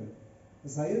Гитлером.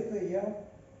 За это я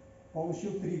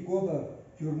получил 3 года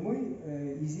тюрьмы.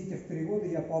 Из этих 3 года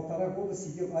я 1,5 года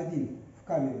сидел один в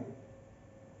камере.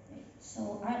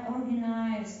 So I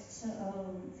organized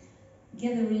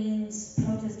gatherings,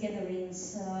 protest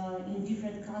gatherings in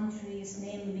different countries,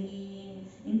 namely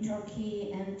in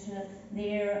Turkey, and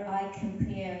there I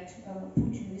compared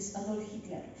Putin with Adolf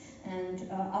Hitler. And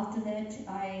after that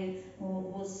I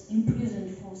was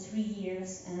imprisoned for 3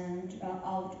 years, and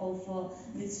out of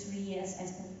these 3 years I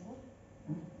spent what?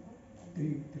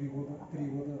 3 года,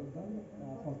 да,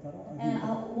 1,5. And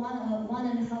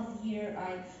 1.5 years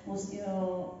I was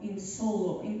in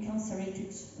solo,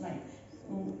 incarcerated, like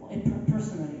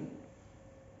personally.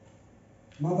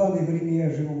 На данное время я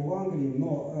живу в Англии,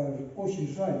 но очень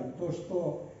жаль то,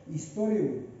 что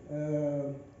историю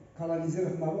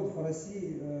колонизированных народов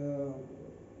России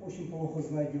очень плохо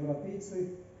знают европейцы.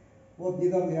 Вот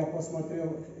недавно я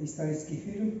посмотрел исторический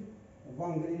фильм в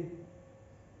Англии.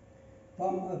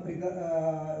 Там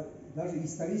даже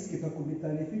исторический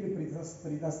документальный фильм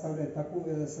предоставляет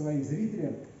такое своим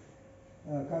зрителям,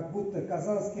 как будто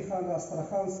Казанский хан,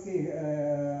 Астраханский,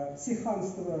 все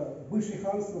ханства, бывшие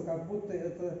ханства, как будто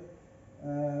это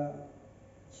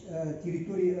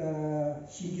территория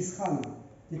Чингисхана.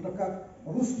 Типа как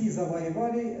русские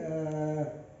завоевали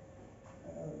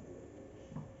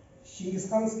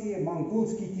чингисханские,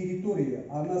 монгольские территории.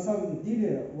 А на самом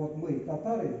деле, вот мы,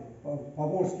 татары,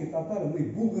 поволжские татары,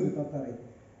 мы, булгары татары,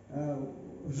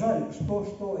 жаль,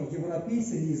 что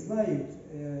европейцы не знают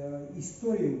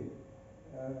историю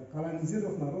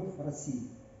колонизированных народов России.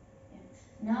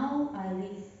 Now I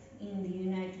live in the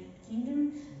United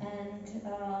Kingdom, and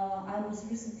I've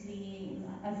recently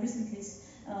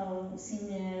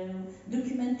seen a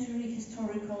documentary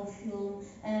historical film,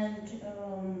 and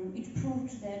it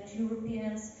proved that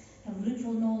Europeans have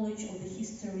little knowledge of the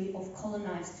history of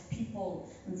colonized people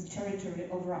in the territory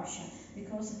of Russia,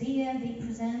 because there they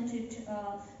presented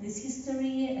this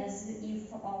history as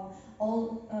if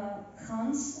all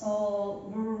Khans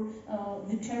were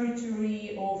the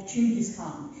territory of Genghis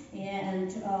Khan,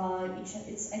 and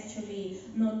it's actually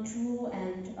not true,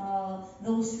 and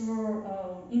those were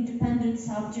independent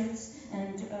subjects,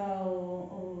 and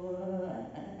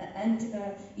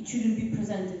it shouldn't be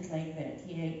presented like that.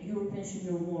 Yeah, Europeans should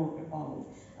know more about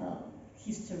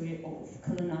history of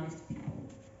colonized people.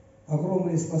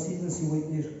 Огромное спасибо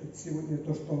сегодня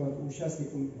то, что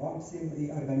участникам, вам всем и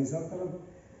организаторам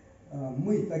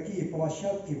мы такие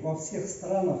площадки во всех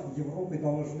странах Европы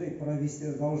должны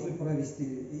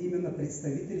провести именно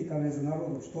представители колониальных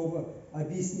народов, чтобы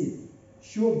объяснить, в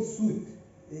чем суть,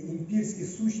 эмпирическая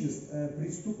сущность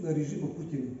преступного режима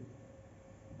Путина.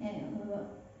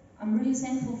 I'm really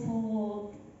thankful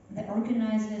for the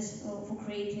organizers for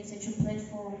creating such a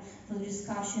platform for the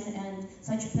discussion, and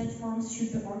such platforms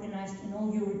should be organized in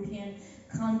all European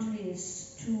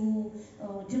countries to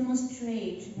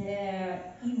demonstrate the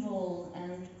evil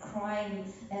and crime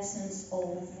essence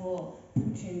of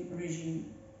Putin regime.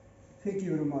 Thank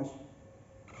you very much.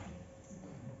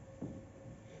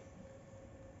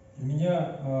 Для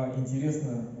меня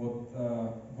интересно, вот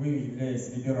вы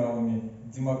являетесь либералами,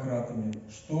 демократами,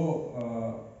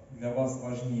 что для вас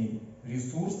важнее,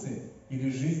 ресурсы или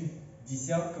жизнь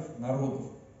десятков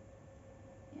народов?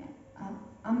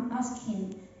 I'm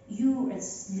asking you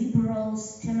as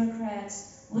liberals,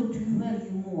 Democrats, what do you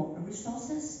value more,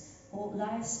 resources or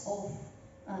lives of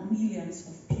millions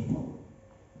of people?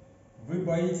 Вы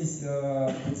боитесь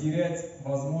потерять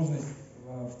возможность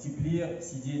в тепле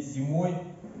сидеть зимой,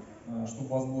 чтобы у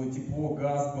вас было тепло,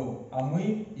 газ был, а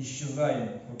мы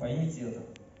исчезаем. Вы поймите это.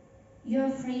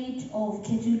 You're afraid of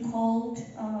getting cold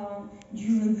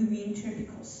during the winter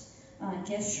because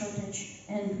gas shortage,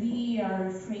 and we are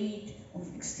afraid of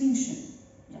extinction.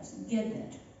 Just get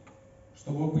that.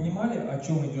 Чтобы вы понимали, о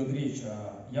чем идет речь,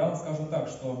 я вам скажу так,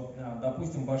 что,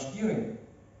 допустим, башкиры,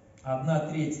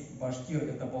 1/3 башкир,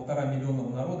 это 1,5 миллиона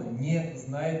народа, не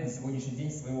знает на сегодняшний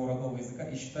день своего родного языка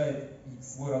и считает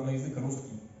свой родной язык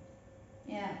русский.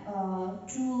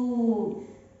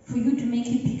 For you to make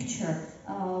a picture,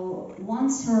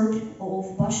 1/3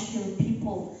 of Bashkir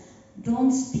people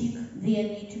don't speak their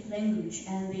native language,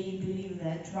 and they believe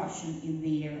that Russian is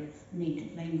their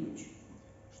native language.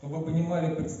 Чтобы вы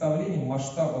понимали представление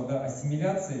масштаба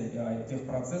ассимиляции этих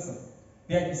процессов,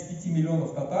 5 из 5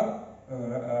 миллионов татар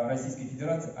Российской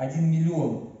Федерации, 1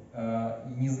 миллион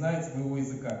не знает своего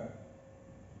языка.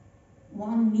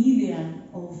 1 million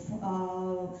of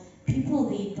people,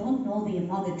 they don't know their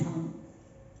mother tongue.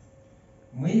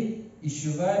 Мы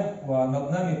исчезаем,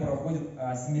 над нами проходит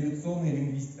ассимиляционный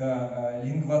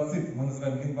лингвоцид. Мы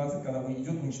называем лингвоцид, когда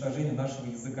идет уничтожение нашего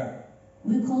языка.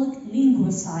 We call it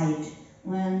linguicide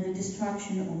when the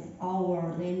destruction of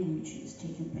our language is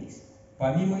taking place.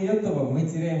 Помимо этого, мы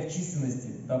теряем в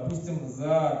численности. Допустим,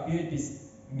 за перепись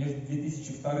между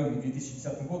 2002 и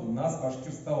 2010 годом нас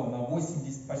башкир стало на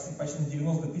 80, почти на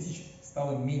 90 тысяч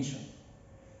стало меньше.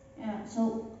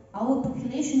 So our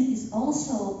population is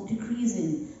also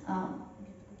decreasing.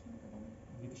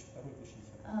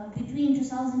 Between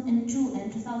 2002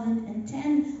 and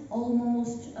 2010,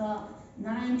 almost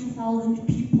 90,000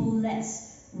 people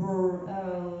less were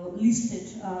listed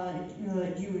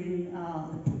during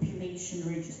the population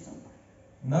register.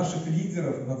 Наших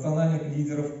лидеров, национальных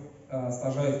лидеров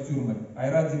сажают в тюрьмы.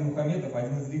 Айрат Мухамедов,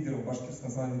 один из лидеров башкирского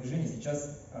национального движения,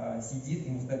 сейчас сидит,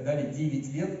 ему дали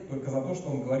 9 лет только за то, что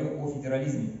он говорил о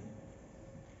федерализме.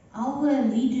 Our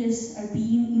leaders are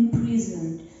being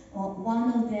imprisoned.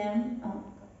 One of them,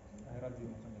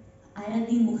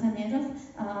 Айрат Мухамедов,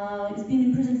 is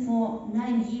being imprisoned for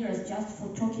 9 years just for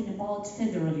talking about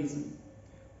federalism.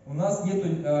 У нас нет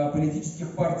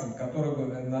политических партий, которые бы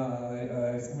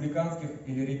на республиканских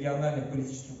или региональных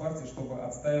политических партий, чтобы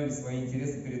отстаивали свои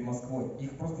интересы перед Москвой.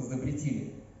 Их просто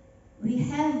запретили. We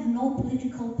have no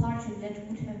political party that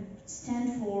would have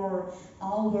stand for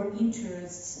our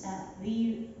interests.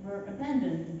 They were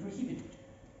abandoned and prohibited.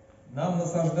 Нам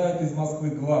насаждают из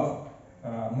Москвы глав.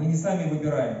 Мы не сами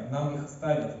выбираем, нам их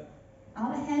ставят.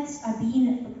 Our heads are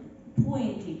being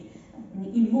appointed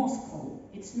in Moscow.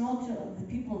 It's not the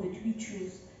people that we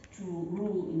choose to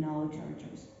rule in our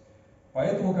territories.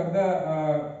 Поэтому,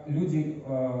 когда люди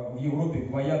в Европе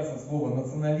боятся слова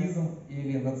национализм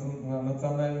или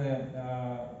национальное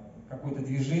какое-то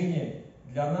движение,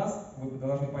 для нас вы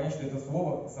должны понять, что это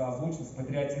слово созвучно с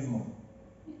патриотизмом.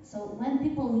 So when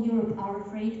people in Europe are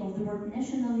afraid of the word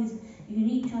nationalism, you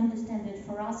need to understand that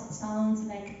for us it sounds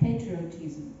like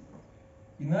patriotism.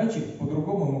 Иначе,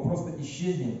 по-другому, мы просто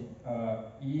исчезнем,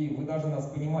 и вы должны нас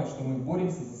понимать, что мы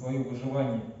боремся за свое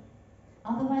выживание.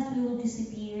 Otherwise we will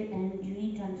disappear, and you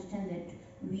need to understand that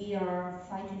we are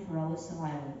fighting for our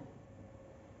survival.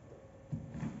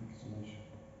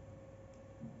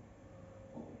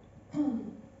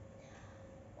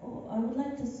 I would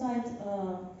like to cite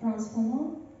Franz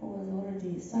Fanon, who was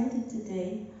already cited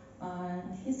today.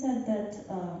 He said that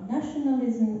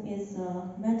nationalism is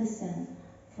medicine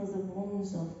for the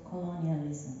wounds of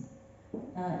colonialism.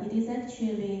 It is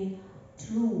actually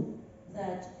true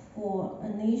that for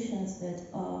nations that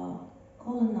are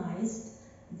colonized,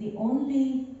 the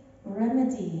only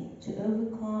remedy to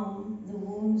overcome the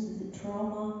wounds, the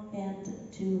trauma, and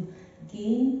to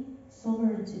gain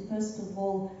sovereignty, first of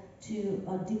all, to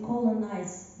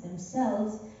decolonize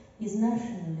themselves, is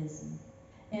nationalism.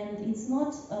 And it's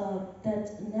not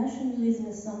that nationalism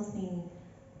is something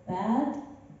bad,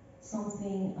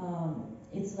 something,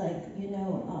 it's like,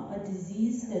 a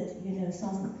disease that,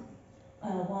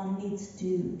 one needs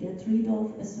to get rid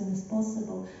of as soon as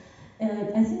possible.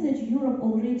 I think that Europe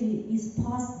already is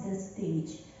past that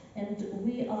stage, and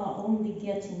we are only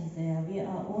getting there. We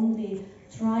are only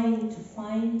trying to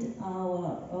find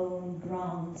our own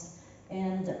grounds,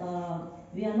 and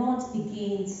we are not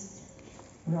against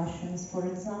Russians, for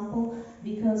example,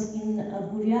 because in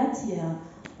Buryatia,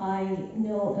 I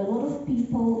know a lot of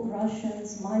people,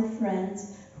 Russians, my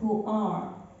friends, who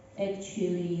are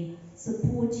actually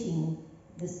supporting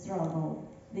the struggle.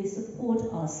 They support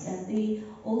us, and they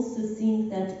also think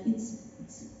that it's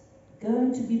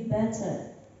going to be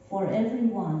better for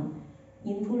everyone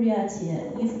in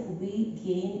Buryatia if we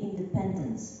gain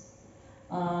independence.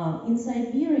 In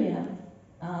Siberia,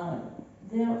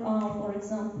 there are, for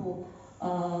example,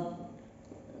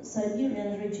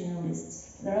 Siberian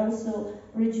regionalists. There are also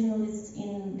regionalists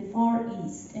in the Far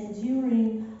East, and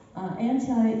during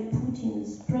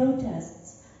anti-Putin's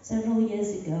protests several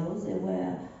years ago, there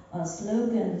were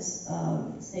slogans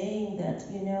saying that,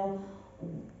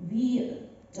 we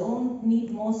don't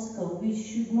need Moscow, we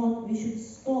should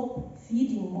stop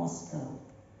feeding Moscow.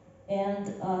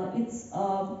 And it's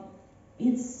a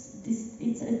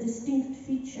distinct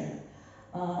feature.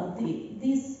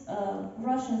 This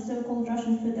so-called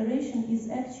Russian Federation is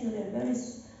actually a very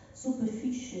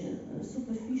superficial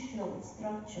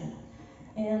structure,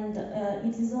 and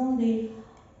it is only.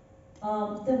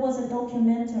 There was a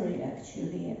documentary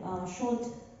actually shot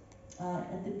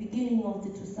at the beginning of the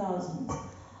 2000s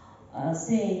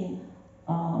saying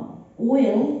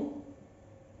oil,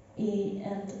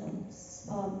 and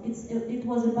it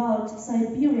was about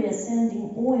Siberia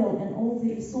sending oil and all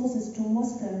the resources to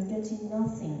Moscow and getting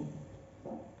nothing,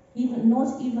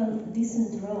 not even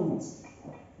decent roads.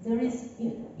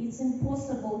 It's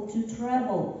impossible to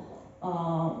travel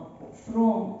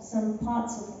from some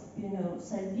parts of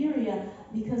Siberia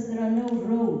because there are no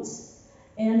roads,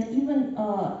 and even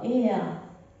air.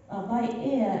 By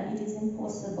air, it is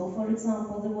impossible. For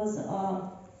example, there was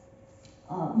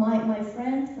my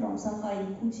friend from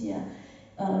Sakha-Yakutia.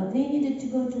 They needed to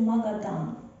go to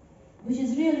Magadan, which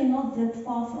is really not that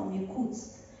far from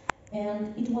Yakutsk,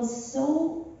 and it was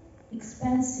so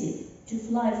expensive to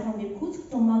fly from Yakutsk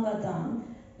to Magadan.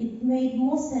 It made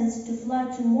more sense to fly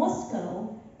to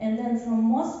Moscow and then from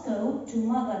Moscow to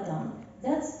Magadan.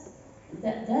 That's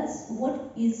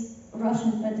what is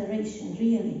Russian Federation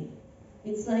really.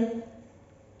 It's like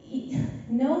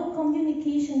no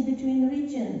communication between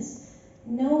regions,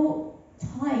 no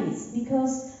ties,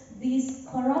 because these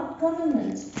corrupt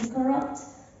government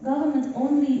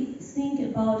only think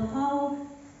about how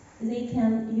they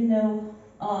can,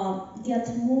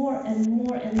 get more and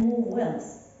more and more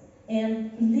wealth,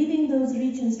 and leaving those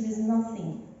regions with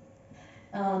nothing.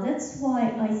 That's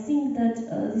why I think that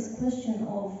this question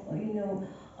of,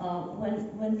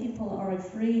 when people are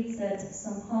afraid that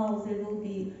somehow there will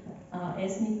be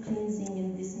ethnic cleansing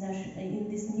in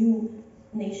this new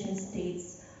nation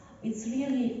states,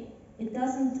 it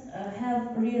doesn't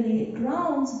have really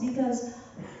grounds, because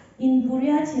in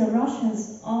Buryatia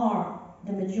Russians are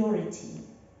the majority.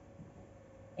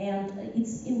 And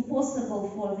it's impossible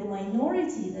for the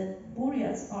minority that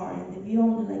Buryats are, and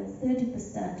beyond like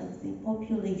 30% of the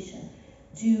population,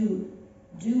 to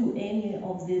do any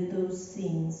of those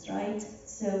things, right?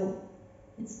 So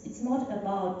it's not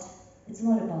about it. You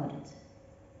wanted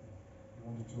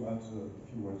to add a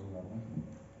few words on that?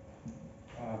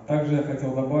 Также я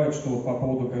хотел добавить, что по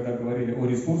поводу, когда говорили о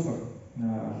ресурсах,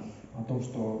 о том,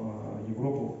 что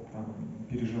Европа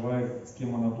переживает, с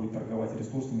кем она будет торговать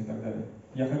ресурсами и так далее.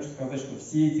 Я хочу сказать, что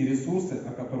все эти ресурсы,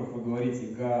 о которых вы говорите,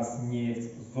 газ,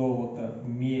 нефть, золото,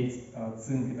 медь,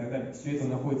 цинк и так далее, все это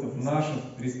находится в наших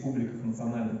республиках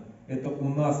национальных. Это у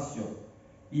нас все.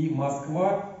 И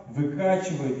Москва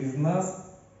выкачивает из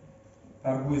нас,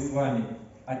 торгуя с вами,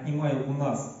 отнимая у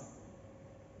нас.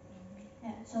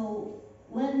 So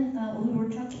when we were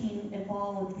talking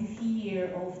about the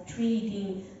fear of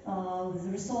trading the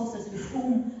resources, with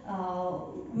whom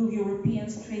will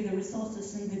Europeans trade the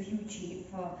resources in the future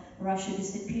if Russia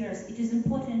disappears, it is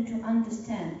important to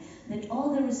understand that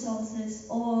all the resources,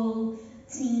 oil,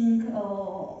 zinc,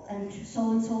 and so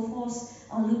on and so forth,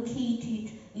 are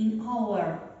located in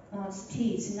our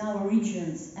states, in our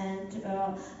regions, and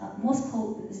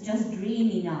Moscow is just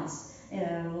draining us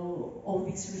of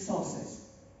these resources.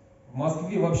 В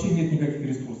Москве вообще нет никаких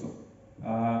ресурсов.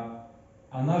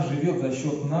 Она живет за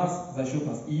счет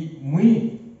нас. И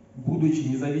мы, будучи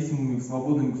независимыми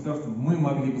свободными государствами, мы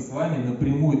могли бы с вами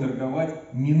напрямую торговать,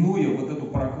 минуя вот эту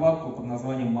прокладку под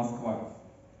названием Москва.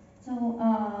 So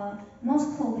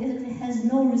Moscow basically has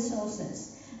no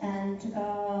resources, and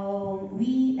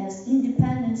we as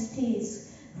independent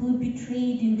states could be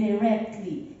trading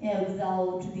directly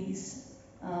without this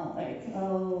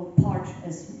part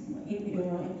as in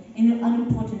an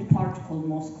unimportant part called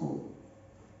Moscow.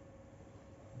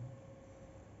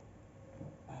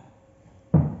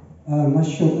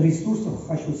 Насчет ресурсов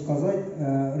хочу сказать,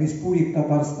 Республика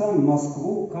Татарстан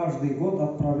Москву каждый год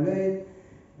отправляет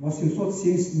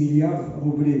 870 миллиардов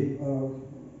рублей в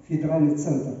федеральный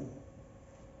центр.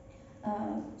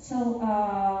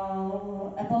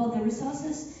 About the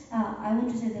resources, I want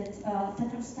to say that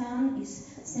Tatarstan is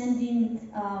sending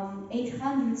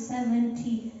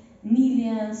 870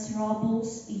 million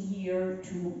rubles a year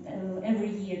to every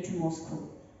year to Moscow.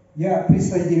 Я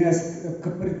присоединяюсь к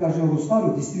предложению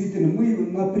Руслана. Действительно, мы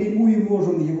напрямую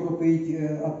можем в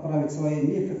Европе отправить свои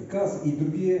нефть, газ и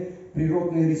другие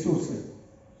природные ресурсы.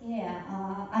 Yeah,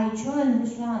 I join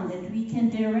Ruslan that we can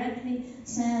directly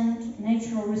send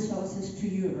natural resources to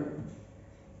Europe.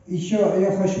 Еще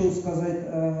я хочу сказать,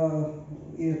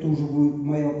 и это уже будет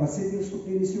мое последнее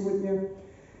выступление сегодня,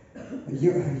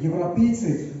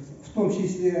 европейцы, в том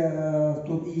числе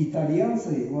тут и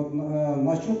итальянцы, вот,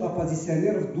 насчет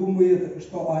оппозиционеров думают,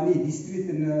 что они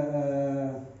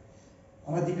действительно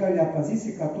радикальные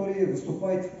оппозиции, которые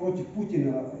выступают против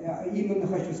Путина. Я именно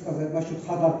хочу сказать насчет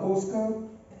Ходорковского,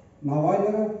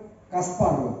 Навального,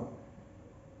 Каспарова.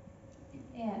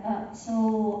 Yeah,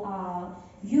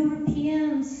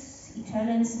 Europeans,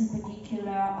 Italians in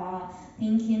particular, are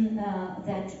thinking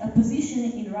that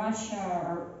opposition in Russia,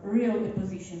 or real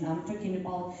opposition, I'm talking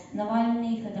about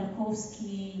Navalny,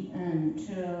 Khodorkovsky and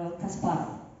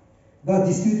Kasparov. Да,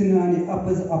 действительно, они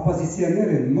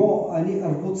оппозиционеры, но они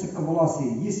рвутся к власти.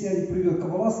 Если они придут к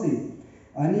власти,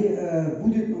 они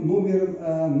будут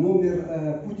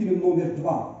Путиным номер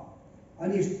 2.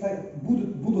 Они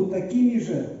будут такими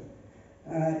же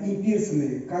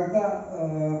имперцами,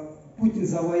 когда Путин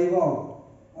завоевал,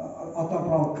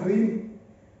 отобрал Крым,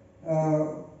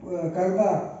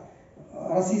 когда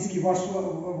российские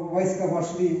войска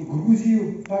вошли в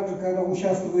Грузию, также когда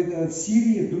участвуют в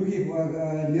Сирии, в других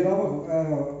мировых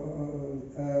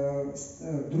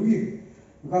других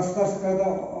государствах, когда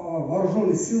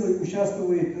вооруженные силы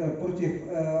участвуют против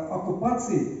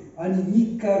оккупации, они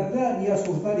никогда не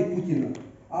осуждали Путина.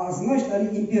 А значит,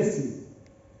 они имперцы.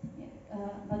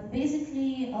 But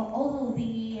basically, although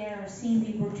they are saying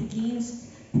they were against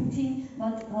Putin,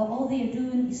 but all they are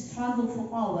doing is struggle for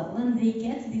power. When they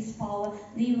get this power,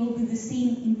 they will be the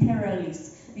same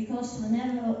imperialists. Because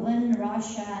when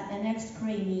Russia annexed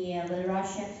Crimea, when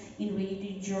Russia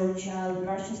invaded Georgia, when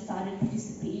Russia started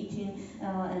participating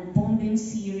and bombing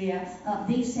Syria,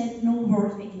 they said no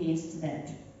word against that.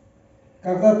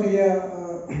 Когда-то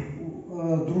я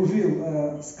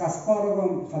дружил с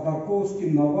Каспаровым,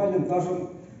 Ходорковским, Навальным, даже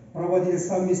проводили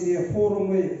совместные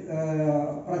форумы,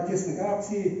 протестные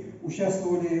акции,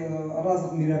 участвовали в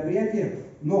разных мероприятиях,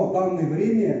 но в данное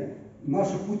время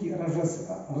наши пути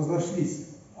разошлись.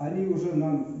 Они уже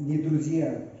нам не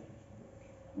друзья.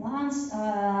 Once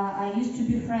I used to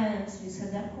be friends with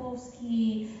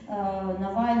Khodorkovsky,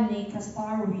 Navalny,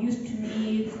 Kasparov. We used to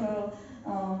make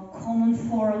common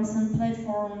forums and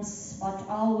platforms, but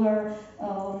our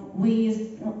ways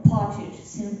parted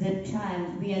since that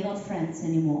time. We are not friends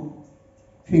anymore.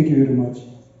 Thank you very much.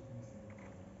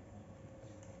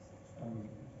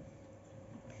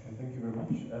 Thank you very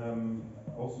much.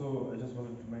 Also, I just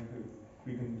wanted to make a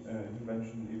quick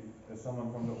intervention. If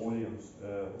someone from the audience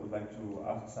would like to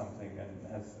ask something and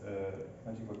has a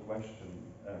particular question,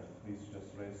 please just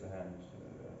raise the hand.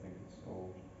 I think it's all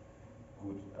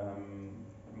good.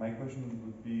 My question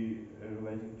would be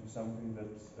relating to something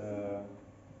that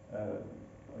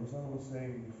Ruslan was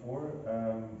saying before,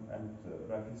 and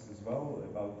Rakis as well,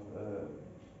 about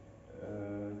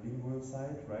lingual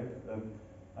side, right?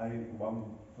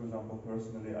 For example,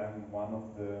 personally, I'm one of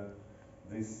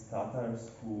these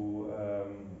Tatars who,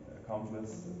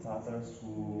 countless Tatars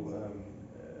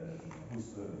whose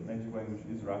native language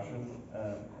is Russian,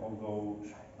 although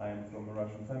I am from a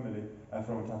Russian family,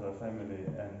 from a Tatar family,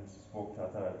 and spoke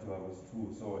Tatar until I was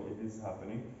 2, so it is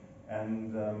happening.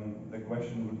 And the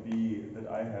question would be that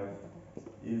I have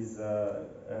is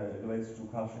relates to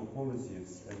cultural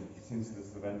policies, and since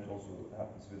this event also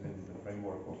happens within the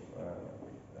framework of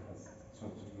has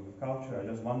something to do with culture, I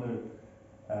just wonder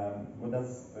what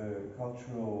does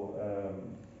cultural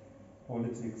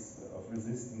politics of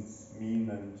resistance mean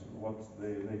and what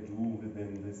they do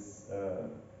within this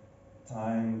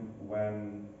time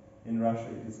when in Russia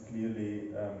it is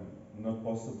clearly not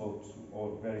possible to,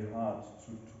 or very hard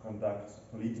to conduct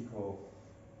political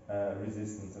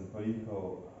resistance and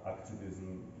political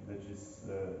activism that is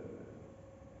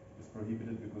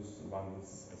prohibited because one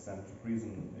is sent to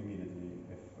prison immediately,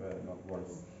 if not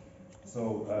worse.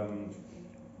 So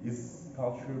is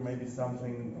culture maybe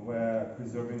something where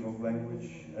preserving of language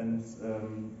and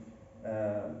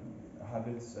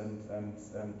habits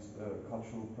and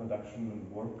cultural production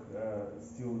and work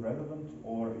still relevant,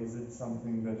 or is it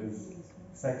something that is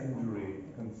secondary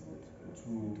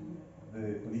to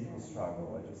the political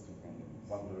struggle? I just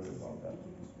wonder about that.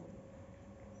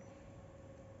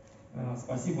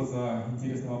 Спасибо за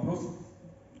интересный вопрос.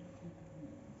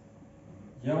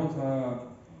 Я вот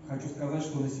хочу сказать,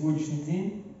 что на сегодняшний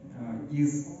день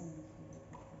из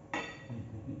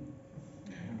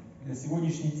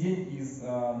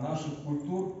наших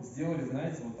культур сделали,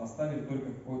 знаете, вот оставили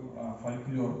только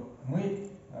фольклор. Мы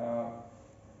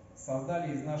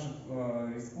создали из наших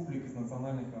республик, из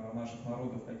национальных наших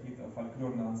народов какие-то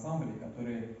фольклорные ансамбли,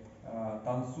 которые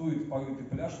танцуют, поют и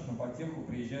пляшут на потеху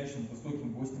приезжающим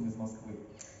высоким гостям из Москвы.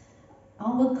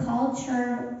 Our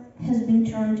culture has been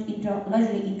turned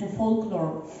largely into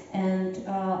folklore, and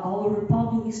our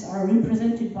republics are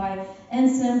represented by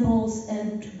ensembles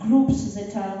and groups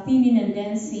that are singing and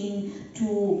dancing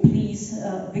to please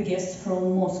the guests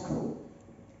from Moscow.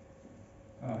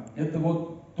 Это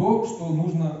вот то, что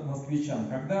нужно москвичам.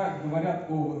 Когда говорят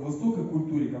о высокой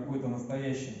культуре какой-то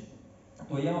настоящей,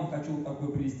 то я вам хочу вот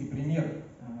такой привести пример,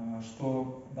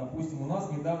 что, допустим, у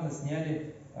нас недавно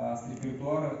сняли с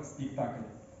репертуара спектакль,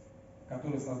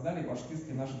 который создали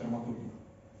башкирские наши драматурги.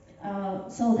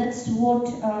 So that's what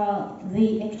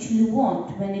they actually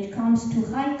want when it comes to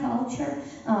high culture.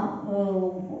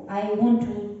 I want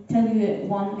to tell you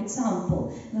one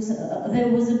example.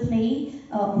 There was a play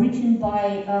written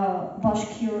by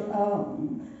Bashkir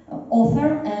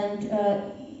author, and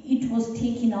it was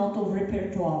taken out of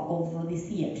repertoire of the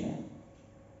theater.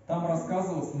 Там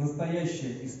рассказывалась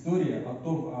настоящая история о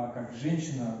том, как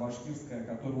женщина башкирская,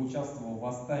 которая участвовала в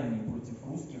восстании против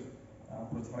русских,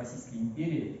 против Российской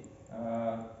империи,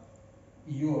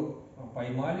 ее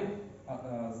поймали,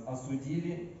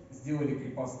 осудили, сделали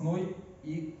крепостной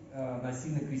и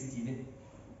насильно крестили.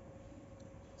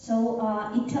 So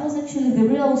it tells actually the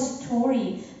real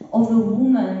story of a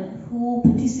woman who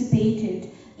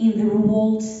participated in the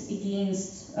revolts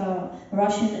against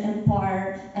Russian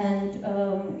Empire,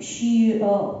 and she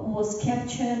was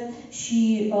captured,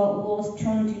 she was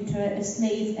turned into a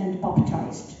slave and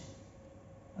baptized.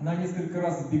 Она несколько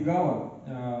раз сбегала,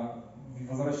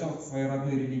 возвращалась к своей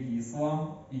родной религии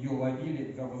ислам, ее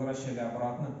ловили, возвращали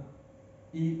обратно,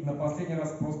 и на последний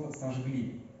раз просто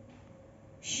сожгли.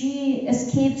 She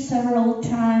escaped several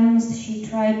times. She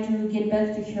tried to get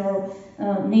back to her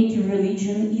native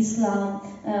religion, Islam,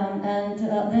 and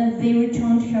then they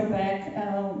returned her back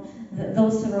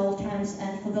those several times,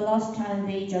 and for the last time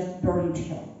they just burned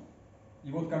her.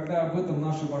 И вот когда об этом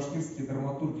наши башкирские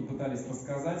драматурги пытались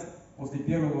рассказать, после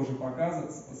первого же показа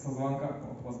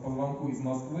по звонку из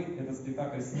Москвы этот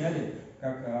спектакль сняли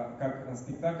как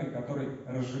спектакль, который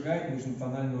разжигает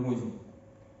межнациональную рознь.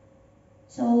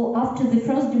 So after the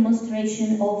first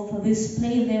demonstration of this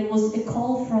play, there was a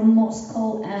call from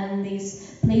Moscow, and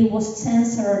this play was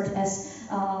censored as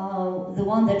the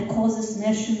one that causes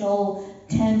national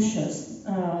tensions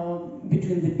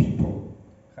between the people.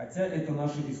 Хотя это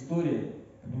наша история,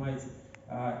 понимаете.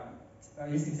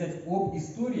 Если взять об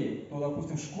истории, то,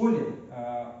 допустим, в школе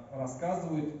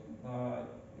рассказывают,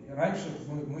 раньше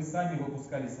мы сами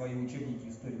выпускали свои учебники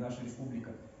истории, наша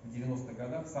республика в 90-х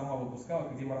годах сама выпускала,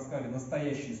 где мы рассказывали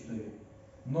настоящую историю.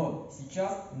 Но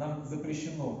сейчас нам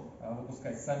запрещено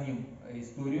выпускать самим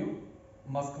историю.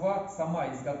 Москва сама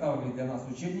изготавливает для нас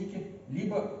учебники,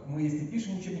 либо мы, если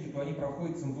пишем учебники, то они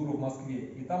проходят цензуру в Москве,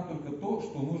 и там только то,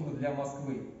 что нужно для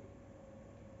Москвы.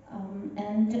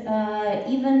 And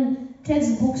even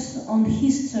textbooks on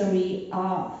history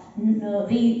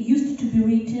they used to be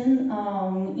written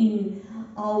in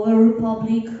our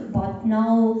republic, but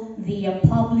now they are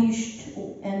published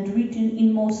and written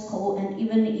in Moscow. And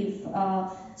even if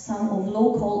some of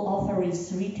local author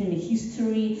is written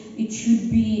history, it should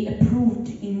be approved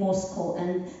in Moscow,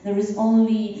 and there is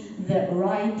only the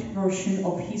right version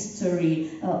of history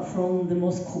from the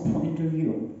Moscow point of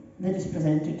view that is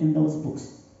presented in those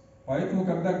books. Поэтому,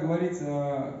 когда говоришь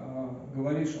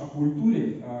о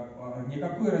культуре,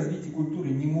 никакое развитие культуры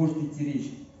не может идти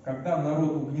речь. Когда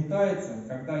народ угнетается,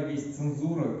 когда есть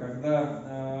цензура,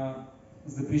 когда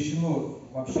запрещено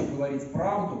вообще говорить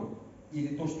правду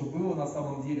или то, что было на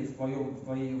самом деле в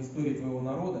истории твоего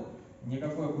народа,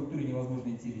 никакой о культуре невозможно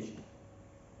идти речь.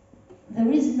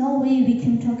 There is no way we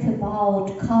can talk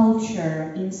about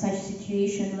culture in such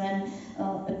situation when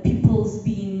a people is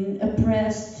being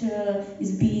oppressed,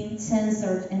 is being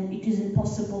censored, and it is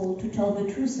impossible to tell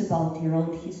the truth about your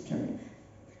own history.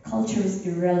 Culture is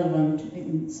irrelevant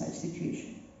in such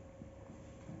situation.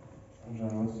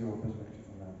 John, what's your perspective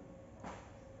on that?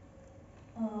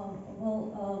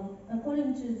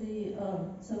 According to the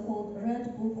so-called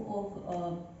Red Book of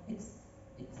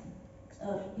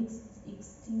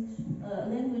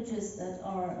languages that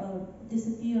are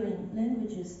disappearing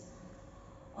languages,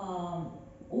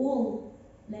 all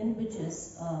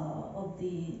languages of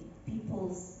the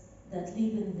peoples that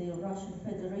live in the Russian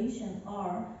Federation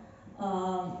are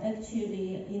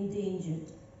actually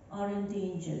endangered.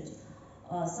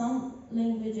 Some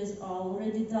languages are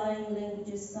already dying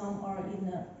languages, some are in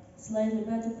a slightly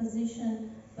better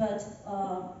position, but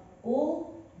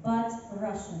all but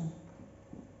Russian.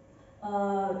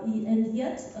 And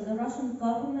yet the Russian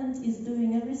government is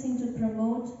doing everything to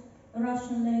promote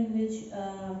Russian language,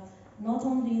 not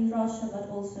only in Russia but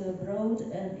also abroad,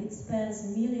 and it spends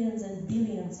millions and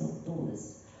billions of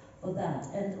dollars for that.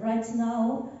 And right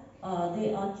now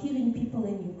they are killing people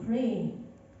in Ukraine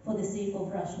for the sake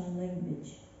of Russian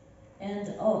language.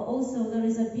 And also there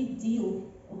is a big deal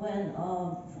when,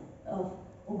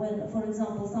 for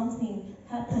example, something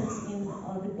happens in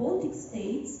the Baltic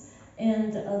states,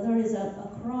 and there is a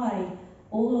cry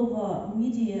all over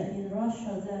media in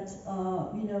Russia that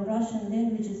Russian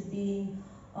language is being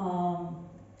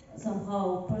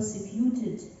somehow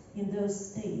persecuted in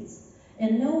those states.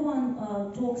 And no one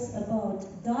talks about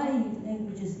dying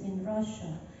languages in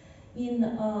Russia. In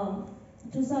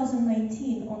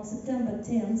 2019, on September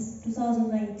 10th,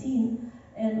 2019,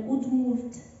 an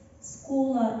Udmurt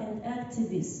scholar and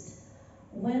activist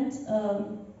went,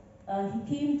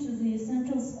 he came to the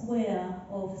central square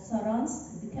of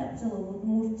Saransk, the capital of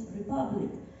Udmurt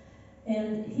Republic,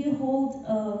 and he was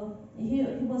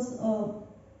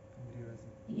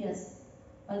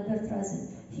Albert Razin.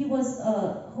 He was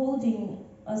holding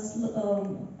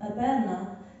a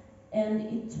banner, and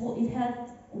it had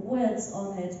words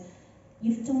on it.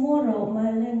 If tomorrow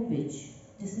my language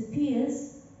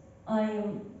disappears, I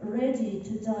am ready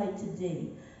to die today.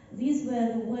 These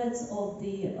were the words of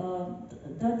the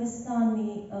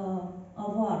Dagestani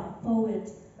Avar poet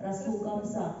Rasul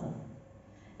Gamzatov.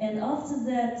 And after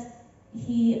that,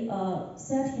 he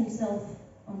set himself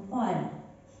on fire.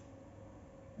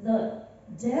 The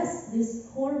death, this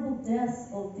horrible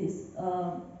death of this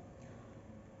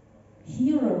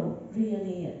hero,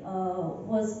 really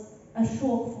was a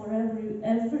shock for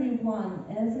everyone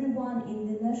in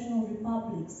the national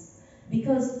republics,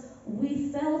 because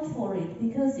we felt for it,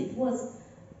 because it was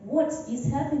what is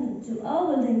happening to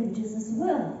our languages as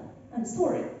well. I'm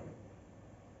sorry.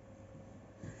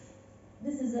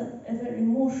 This is a very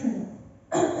emotional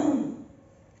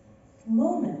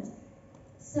moment.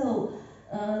 So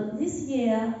this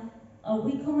year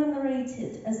we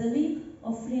commemorated, as a League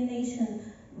of Free Nations,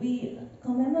 we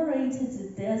commemorated the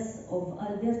death of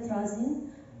Albert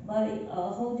Razin by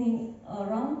holding a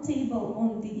round table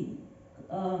on the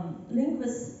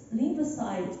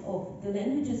linguicide of the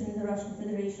languages in the Russian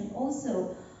Federation.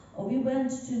 Also, we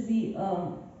went to the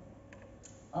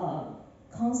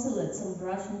consulates of the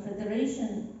Russian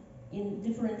Federation in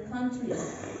different countries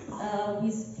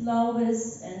with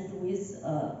flowers and with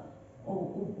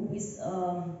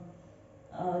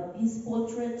his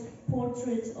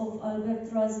portrait of Albert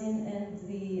Razin and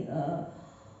the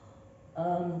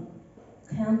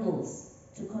candles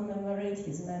to commemorate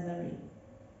his memory,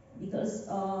 because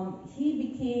he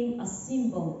became a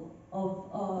symbol of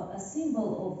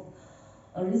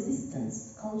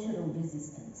resistance, cultural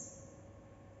resistance.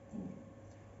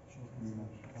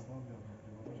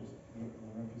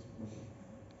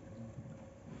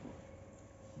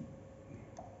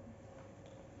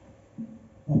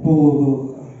 По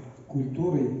поводу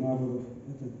культуры народов,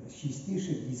 это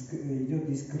частично идет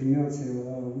дискриминация,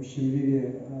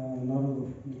 ущемление народов,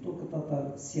 не только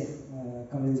татар, всех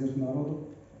колониальных народов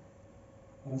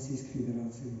Российской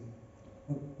Федерации.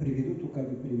 Вот приведу только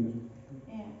один пример.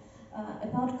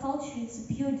 About culture, it's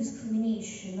a pure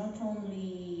discrimination, not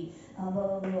only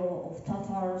of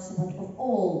Tatars, but of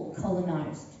all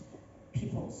colonized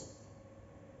peoples.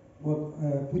 Вот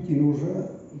Путин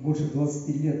уже больше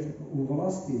 20 лет у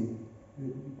власти.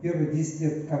 Первые 10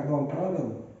 лет, когда он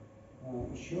правил,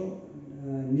 еще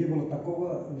не было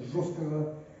такого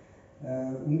жесткого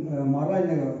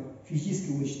морального,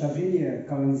 физического уничтожения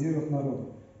колонизированных народов.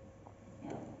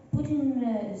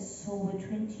 Putin is over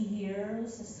 20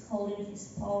 years is holding his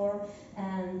power,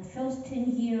 and first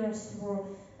 10 years were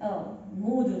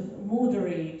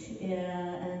moderate,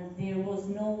 and there was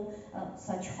no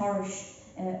such harsh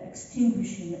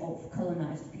extinguishing of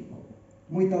colonized people.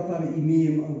 Мы, татары,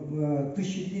 имеем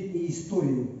тысячелетнюю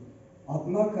историю,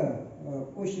 однако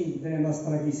очень для нас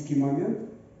трагический момент.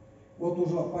 Вот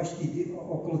уже почти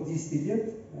около 10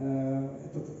 лет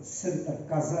этот центр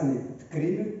Казани, это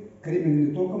Кремль, Кремль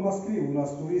не только в Москве, у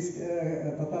нас есть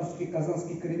татарский,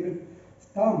 казанский Кремль.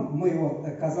 Там мы, вот,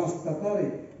 казанские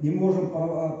татары, не можем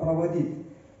проводить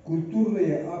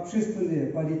культурные,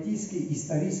 общественные, политические,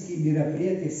 исторические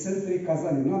мероприятия в центре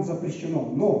Казани. Нам запрещено.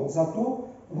 Но зато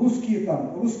русские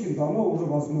там, русским дано уже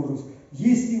возможность.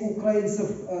 Если украинцев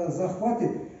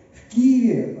захватит в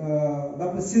Киеве,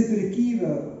 в центре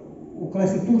Киева,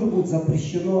 украинцам тоже будет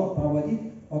запрещено проводить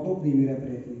подобные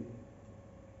мероприятия.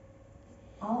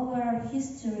 Our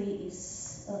history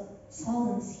is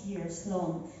thousands of years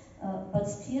long, but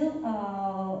still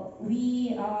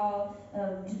we are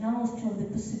denounced of the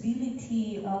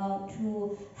possibility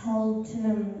to hold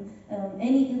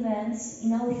any events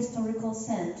in our historical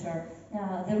center.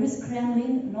 There is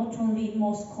Kremlin, not only in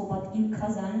Moscow, but in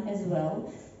Kazan as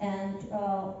well, and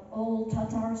all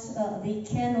Tatars, they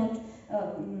cannot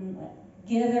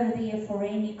gather there for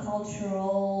any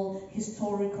cultural,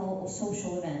 historical or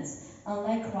social events,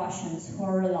 unlike Russians who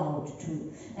are allowed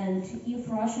to. And if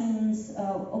Russians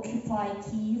occupy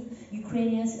Kiev,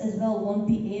 Ukrainians as well won't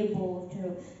be able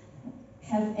to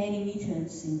have any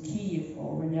meetings in Kiev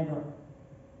or whenever.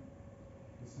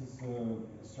 This is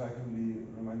strikingly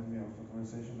reminds me of a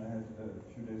conversation I had a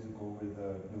few days ago with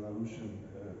Belarusian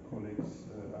colleagues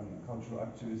and cultural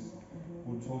activists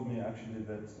who told me actually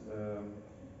that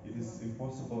it is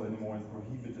impossible anymore and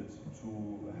prohibited to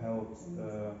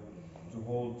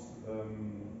hold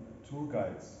tour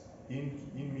guides in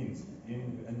Minsk,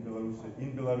 in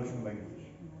Belarusian language.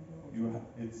 You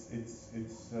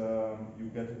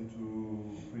get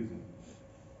into prison.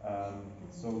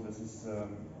 So this is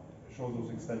shows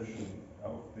those extension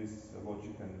of this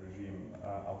logic and regime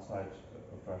outside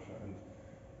of Russia, and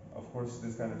of course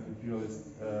this kind of imperialist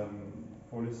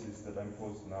policies that are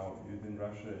imposed now within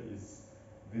Russia is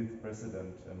with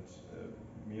precedent and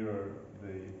mirror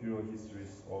the imperial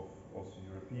histories of also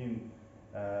European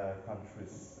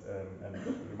countries, and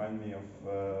remind me of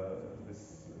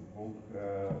this book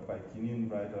by Kinin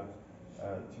writer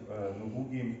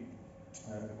Nubugi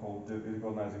called The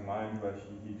Colonizing Mind, where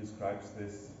he describes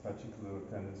this particular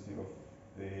tendency of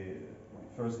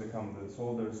first they come the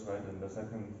soldiers, right, and the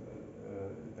second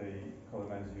they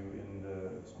colonize you in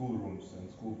the schoolrooms and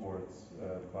school boards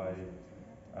by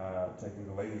taking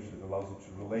the language that allows you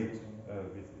to relate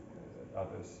with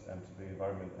others and to the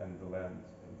environment and the land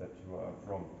that you are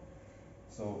from.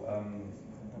 So,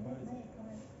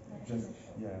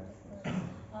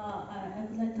 I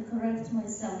would like to correct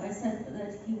myself. I said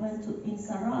that he went in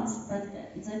Saransk, but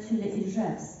it's actually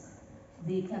Ijevsk,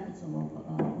 the capital of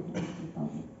Udmurtsk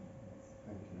Republic.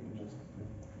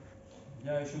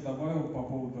 Я еще добавил по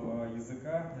поводу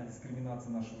языка,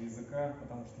 дискриминации нашего языка,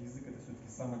 потому что язык это все-таки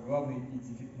самый главный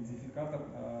идентификатор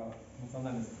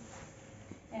национальности.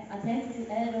 I'd like to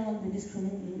add on the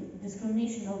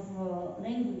discrimination of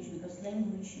language, because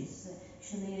language is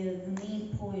actually the main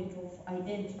point of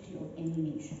identity of any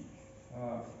nation.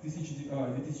 В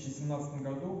 2017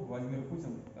 году Владимир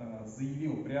Путин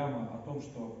заявил прямо о том,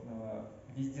 что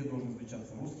везде должен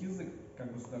изучаться русский язык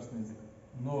как государственный язык,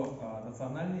 но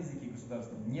национальные языки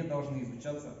государственные не должны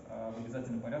изучаться в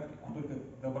обязательном порядке, а только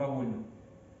добровольно.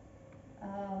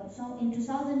 So in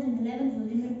 2011,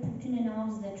 Vladimir Putin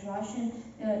announced that Russian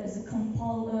is a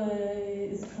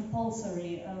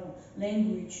compulsory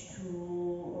language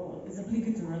is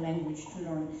obligatory language to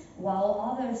learn, while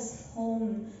others'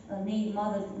 home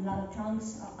mother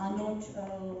tongues are not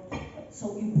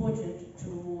so important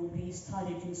to be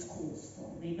studied in schools, so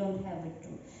they don't have it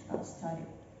to study.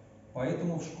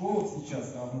 Поэтому в школах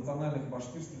сейчас, в национальных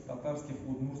башкирских, татарских,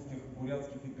 удмуртских,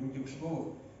 бурятских и других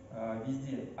школах,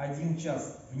 везде 1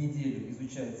 час в неделю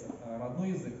изучается родной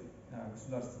язык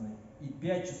государственный и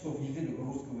 5 часов в неделю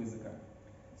русского языка.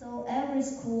 So every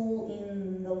school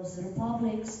in those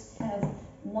republics have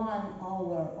 1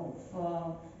 hour of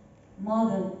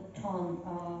mother tongue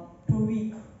per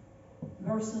week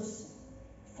versus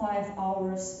 5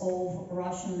 hours of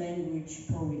Russian language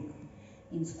per week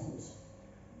in schools.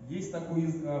 Есть такой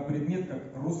предмет, как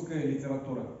русская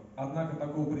литература. Однако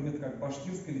такого предмета, как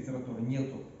башкирская литература,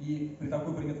 нету. И при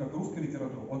такой предмет, как русская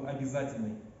литература, он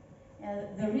обязательный.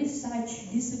 There is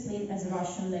such discipline as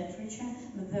Russian literature,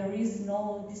 but there is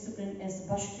no discipline as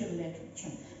Bashkir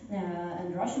literature.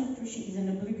 and Russian literature is an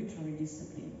obligatory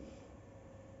discipline.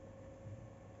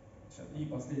 И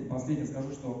последнее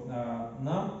скажу, что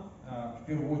нам, в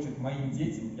первую очередь моим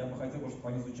детям, я бы хотел, чтобы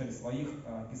они изучали своих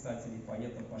писателей,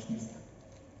 поэтов башкирских.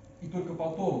 И только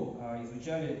потом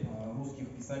изучали русских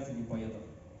писателей и поэтов.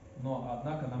 Но,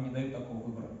 однако, нам не дают такого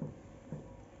выбора.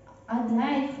 I'd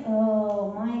like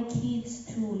my kids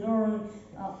to learn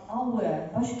our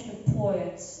Bashkir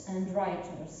poets and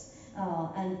writers,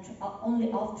 and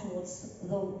only afterwards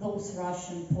those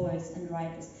Russian poets and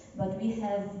writers. But we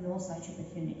have no such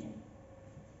opportunity.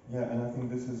 Yeah, and I think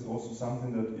this is also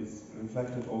something that is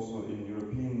reflected also in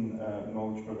European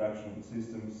knowledge production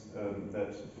systems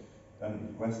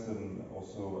and Western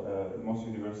also most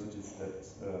universities that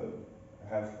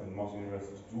have, and most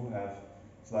universities do have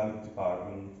Slavic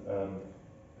department,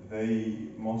 they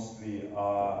mostly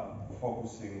are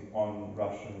focusing on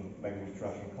Russian language,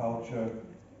 Russian culture.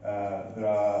 There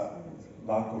are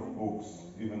lack of books,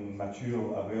 even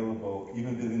material available,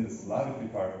 even within the Slavic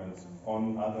departments,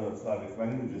 on other Slavic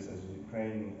languages as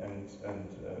Ukrainian and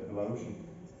Belarusian,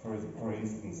 for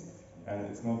instance. And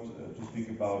it's not to speak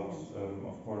about,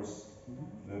 of course,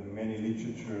 the many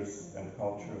literatures and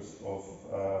cultures of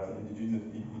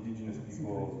indigenous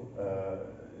people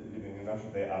living in Russia.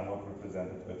 They are not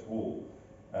represented at all.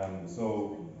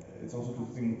 So it's also to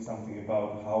think something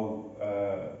about how,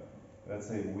 let's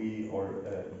say, we or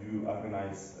you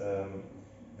organize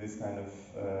this kind of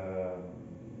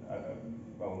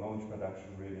knowledge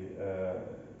production really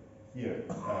here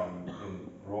in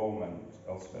Rome and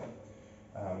elsewhere.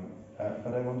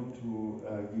 But I wanted to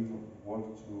give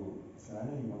word to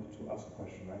Selena. You wanted to ask a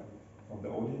question, right, from the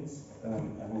audience. I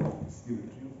will give it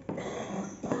to you.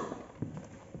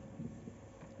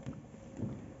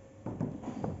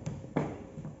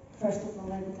 First of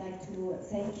all, I would like to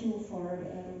thank you for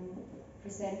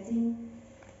presenting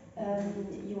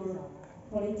your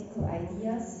political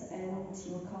ideas and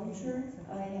your culture.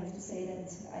 I have to say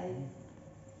that I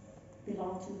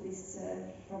belong to this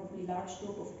probably large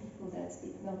group of people that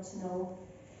did not know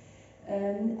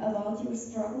about your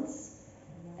struggles.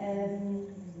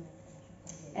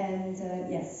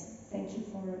 Yes, thank you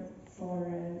for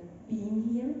being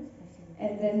here.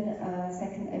 And then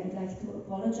second, I would like to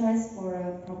apologize for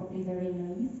a probably very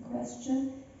naive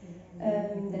question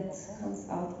that comes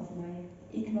out of my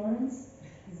ignorance.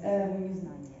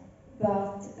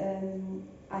 But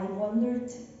I wondered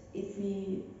if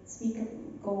we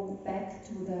go back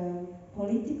to the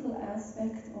political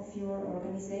aspect of your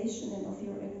organization and of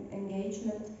your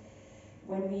engagement.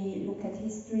 When we look at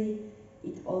history,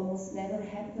 it almost never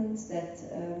happened that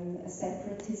a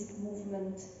separatist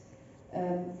movement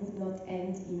would not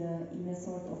end in a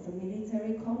sort of a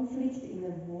military conflict, in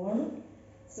a war.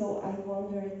 So I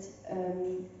wondered,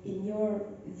 in your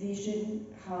vision,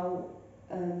 how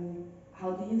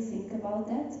do you think about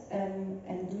that?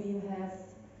 And do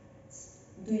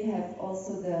you have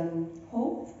also the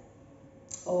hope,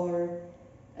 or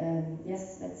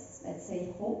yes, let's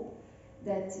say hope,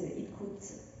 that it could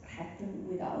happen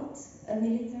without a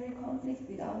military conflict,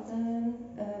 without a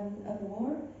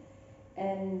war?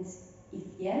 And if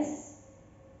yes,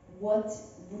 what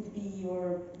would be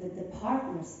the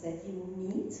partners that you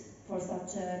need for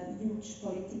such a huge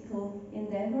political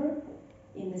endeavor?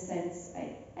 In the sense,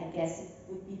 I guess it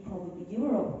would be probably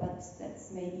Europe, but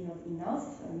that's maybe not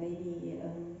enough. Maybe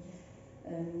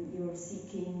you're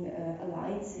seeking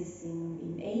alliances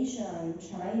in Asia, in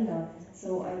China.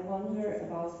 So I wonder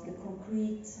about the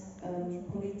concrete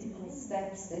political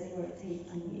steps that you are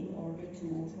taking in order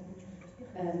to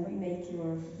make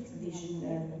your vision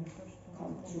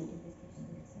come true.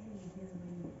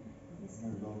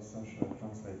 Sasha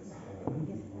translates.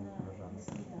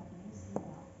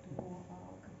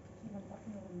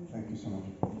 Thank you so much.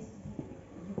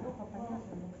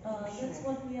 That's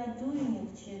what we are doing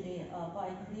actually by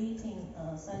creating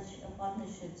such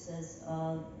partnerships as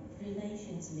Free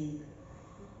Nations League.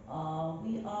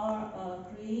 We are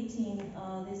creating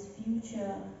this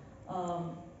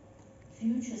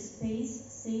future space,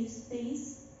 safe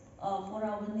space for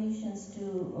our nations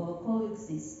to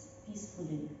coexist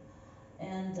peacefully.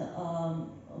 And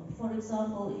for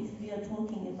example, if we are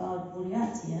talking about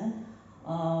Buryatia,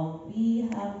 we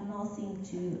have nothing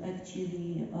to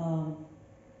actually,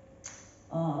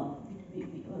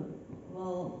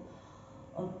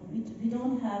 we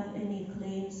don't have any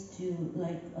claims to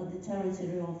like the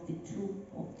territory of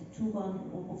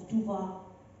Tuva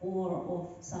or of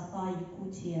Sakha,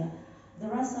 Yakutia.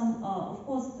 There are some, of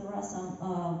course, there are some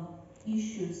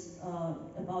issues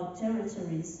about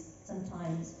territories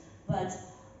sometimes, but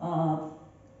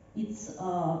it's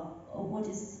what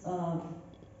is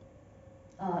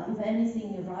if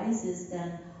anything arises,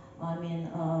 then I mean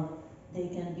they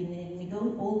can be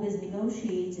always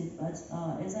negotiated. But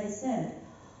as I said,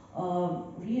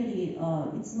 really,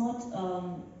 it's not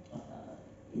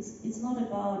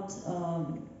about.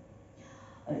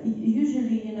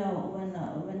 Usually, you know,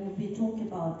 when we talk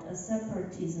about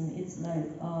separatism, it's like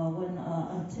when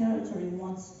a territory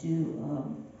wants to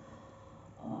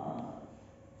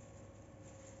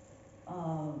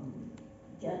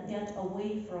get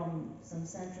away from some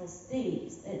central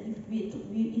states. If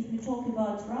we talk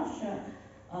about Russia,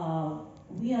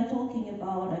 we are talking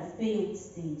about a failed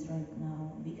state right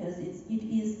now, because it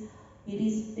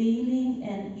is failing,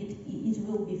 and it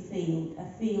will be a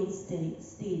failed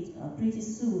state pretty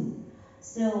soon.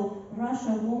 So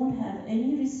Russia won't have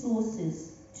any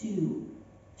resources to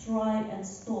try and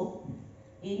stop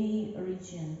any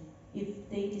region if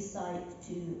they decide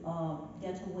to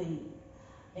get away.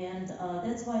 And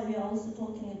that's why we are also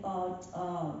talking about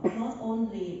not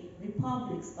only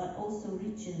republics but also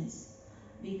regions.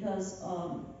 Because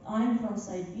I'm from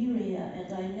Siberia,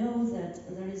 and I know that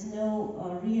there is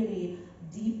no really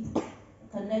deep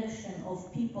connection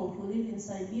of people who live in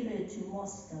Siberia to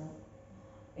Moscow.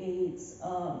 It's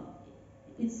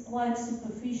quite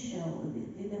superficial,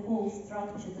 the whole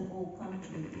structure, the whole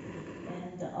country.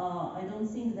 And I don't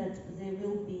think that there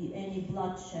will be any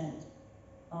bloodshed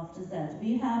after that.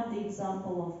 We have the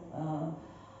example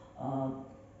of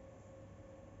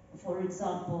for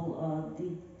example,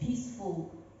 the peaceful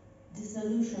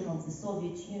dissolution of the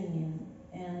Soviet Union,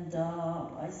 and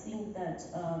I think that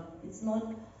it's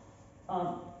not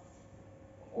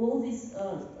all these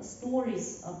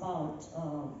stories about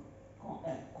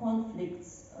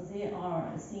conflicts. They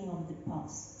are a thing of the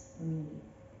past, really.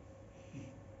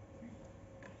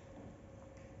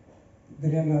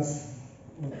 Для нас,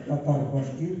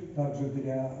 татар-башкир, также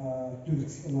для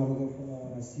тюркских народов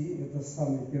России, это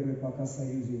самые первые пока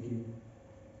союзники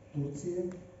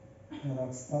Турции,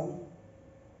 Казахстан,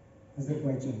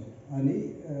 Азербайджан.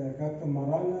 Они как-то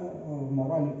морально, в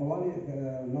моральном плане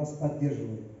нас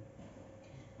поддерживают.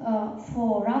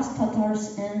 For us,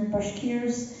 Tatars and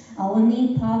Bashkirs, our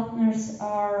main partners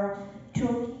are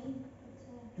Turkey,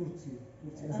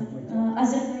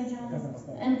 Azerbaijan,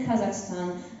 and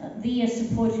Kazakhstan. They are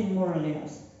supporting morally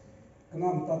us. К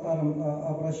нам, татарам,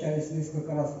 обращались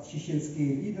несколько раз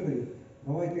чеченские лидеры.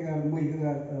 Давайте, мы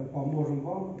поможем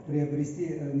вам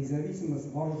приобрести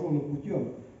независимость вооруженным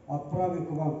путем. Отправим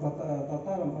к вам,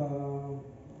 татарам,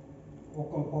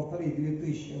 около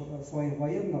 1500 своих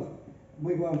военных.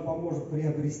 Мы вам поможем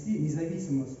приобрести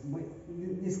независимость. Мы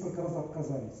несколько раз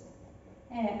отказались.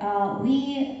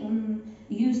 We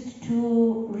used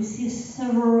to receive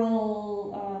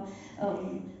several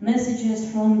messages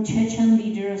from Chechen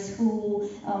leaders who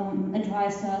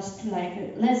advised us to,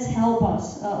 like, let's help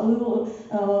us.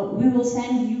 We will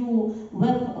send you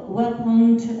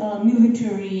weaponed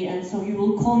military, and so you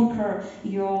will conquer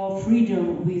your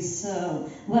freedom with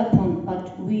weapon.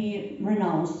 But we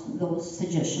renounced those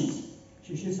suggestions.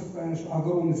 Чеченцам, конечно,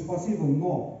 огромное спасибо,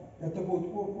 но это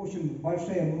будет очень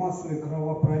большое массовое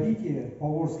кровопролитие в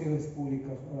Поволжских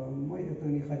республиках. Мы этого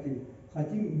не хотим.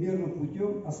 Хотим мирным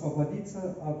путем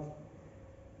освободиться от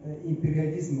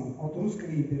империализма, от русского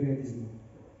империализма.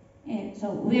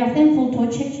 So we are thankful to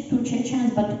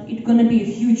Chechens, but it's going to be a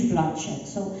huge bloodshed.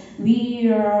 So we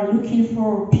are looking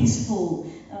for a peaceful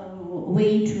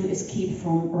way to escape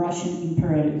from Russian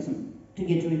imperialism, to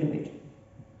get rid of it.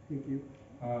 Thank you.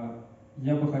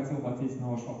 Я бы хотел ответить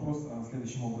на ваш вопрос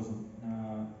следующим образом.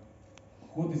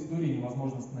 Ход истории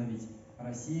невозможно остановить.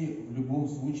 Россия в любом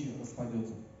случае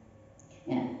распадется.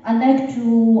 Yeah, I'd like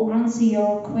to answer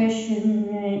your question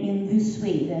in this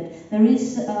way, that there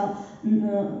is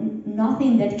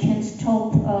nothing that can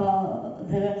stop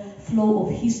the flow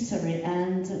of history,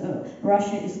 and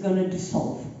Russia is going to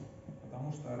dissolve.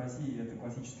 Потому что Россия это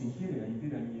классическая империя, а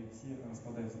империи они все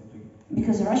распадаются в итоге.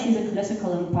 Because Russia is a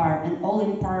classical empire, and all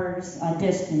empires are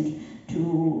destined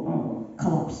to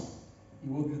collapse. И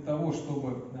вот для того,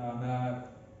 чтобы на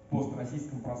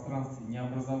построссийском пространстве не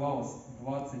образовалось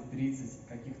 20-30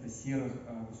 каких-то серых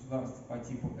государств по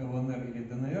типу ЛНР или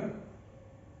ДНР,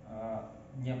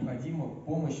 необходима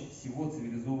помощь всего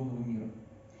цивилизованного мира.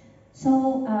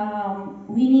 So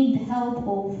we need the help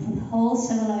of the whole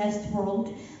civilized world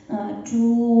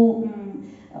to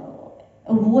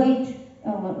avoid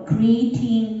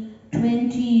creating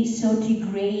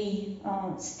 20-30 gray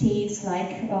states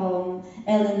like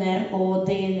LNR or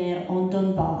DNR on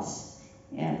Donbass.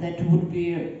 Yeah, that would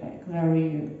be like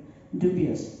very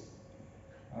dubious.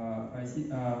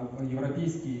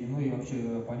 Европейские, ну и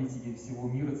вообще политики всего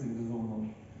мира цивилизованного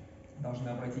должны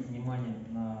обратить внимание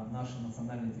на наши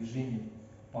национальные движения,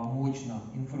 помочь нам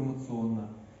информационно,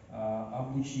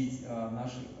 обучить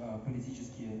наши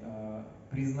политические,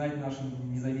 признать нашу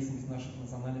независимость наших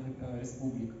национальных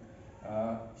республик.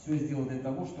 Все сделать для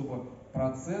того, чтобы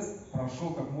процесс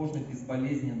прошел как можно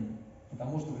безболезненно,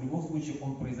 потому что в любом случае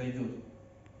он произойдет.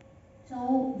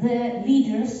 So the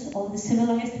leaders of the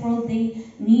civilized world, they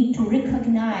need to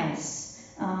recognize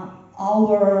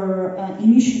our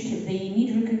initiative. They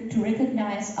need to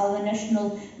recognize our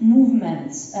national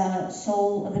movements,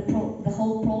 so the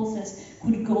whole process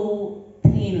could go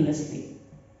painlessly.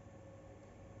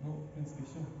 Ну, в принципе,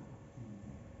 все.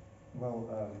 Well,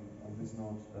 on this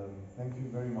note, thank you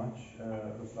very much,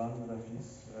 Ruslan,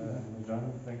 Rafiz, and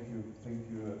Jan. Thank you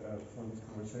for this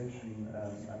conversation,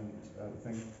 and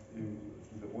thank you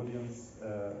to the audience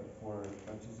for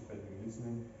participating,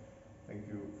 listening. Thank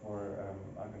you for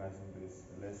organizing this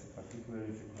lesson,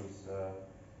 particularly because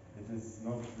it is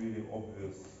not really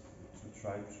obvious to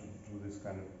try to do this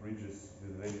kind of bridges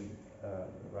within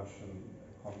Russian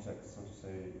context, so to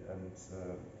say, and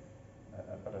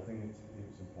but I think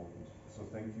it's important. So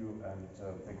thank you, and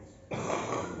thanks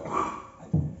everyone.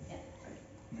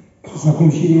 В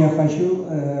заключение я хочу,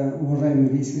 уважаемый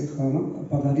Весьев Ханом,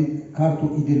 подарить карту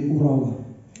Идель Урала.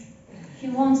 He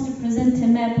wants to present a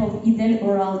map of Idel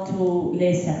Ural to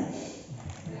Lesa.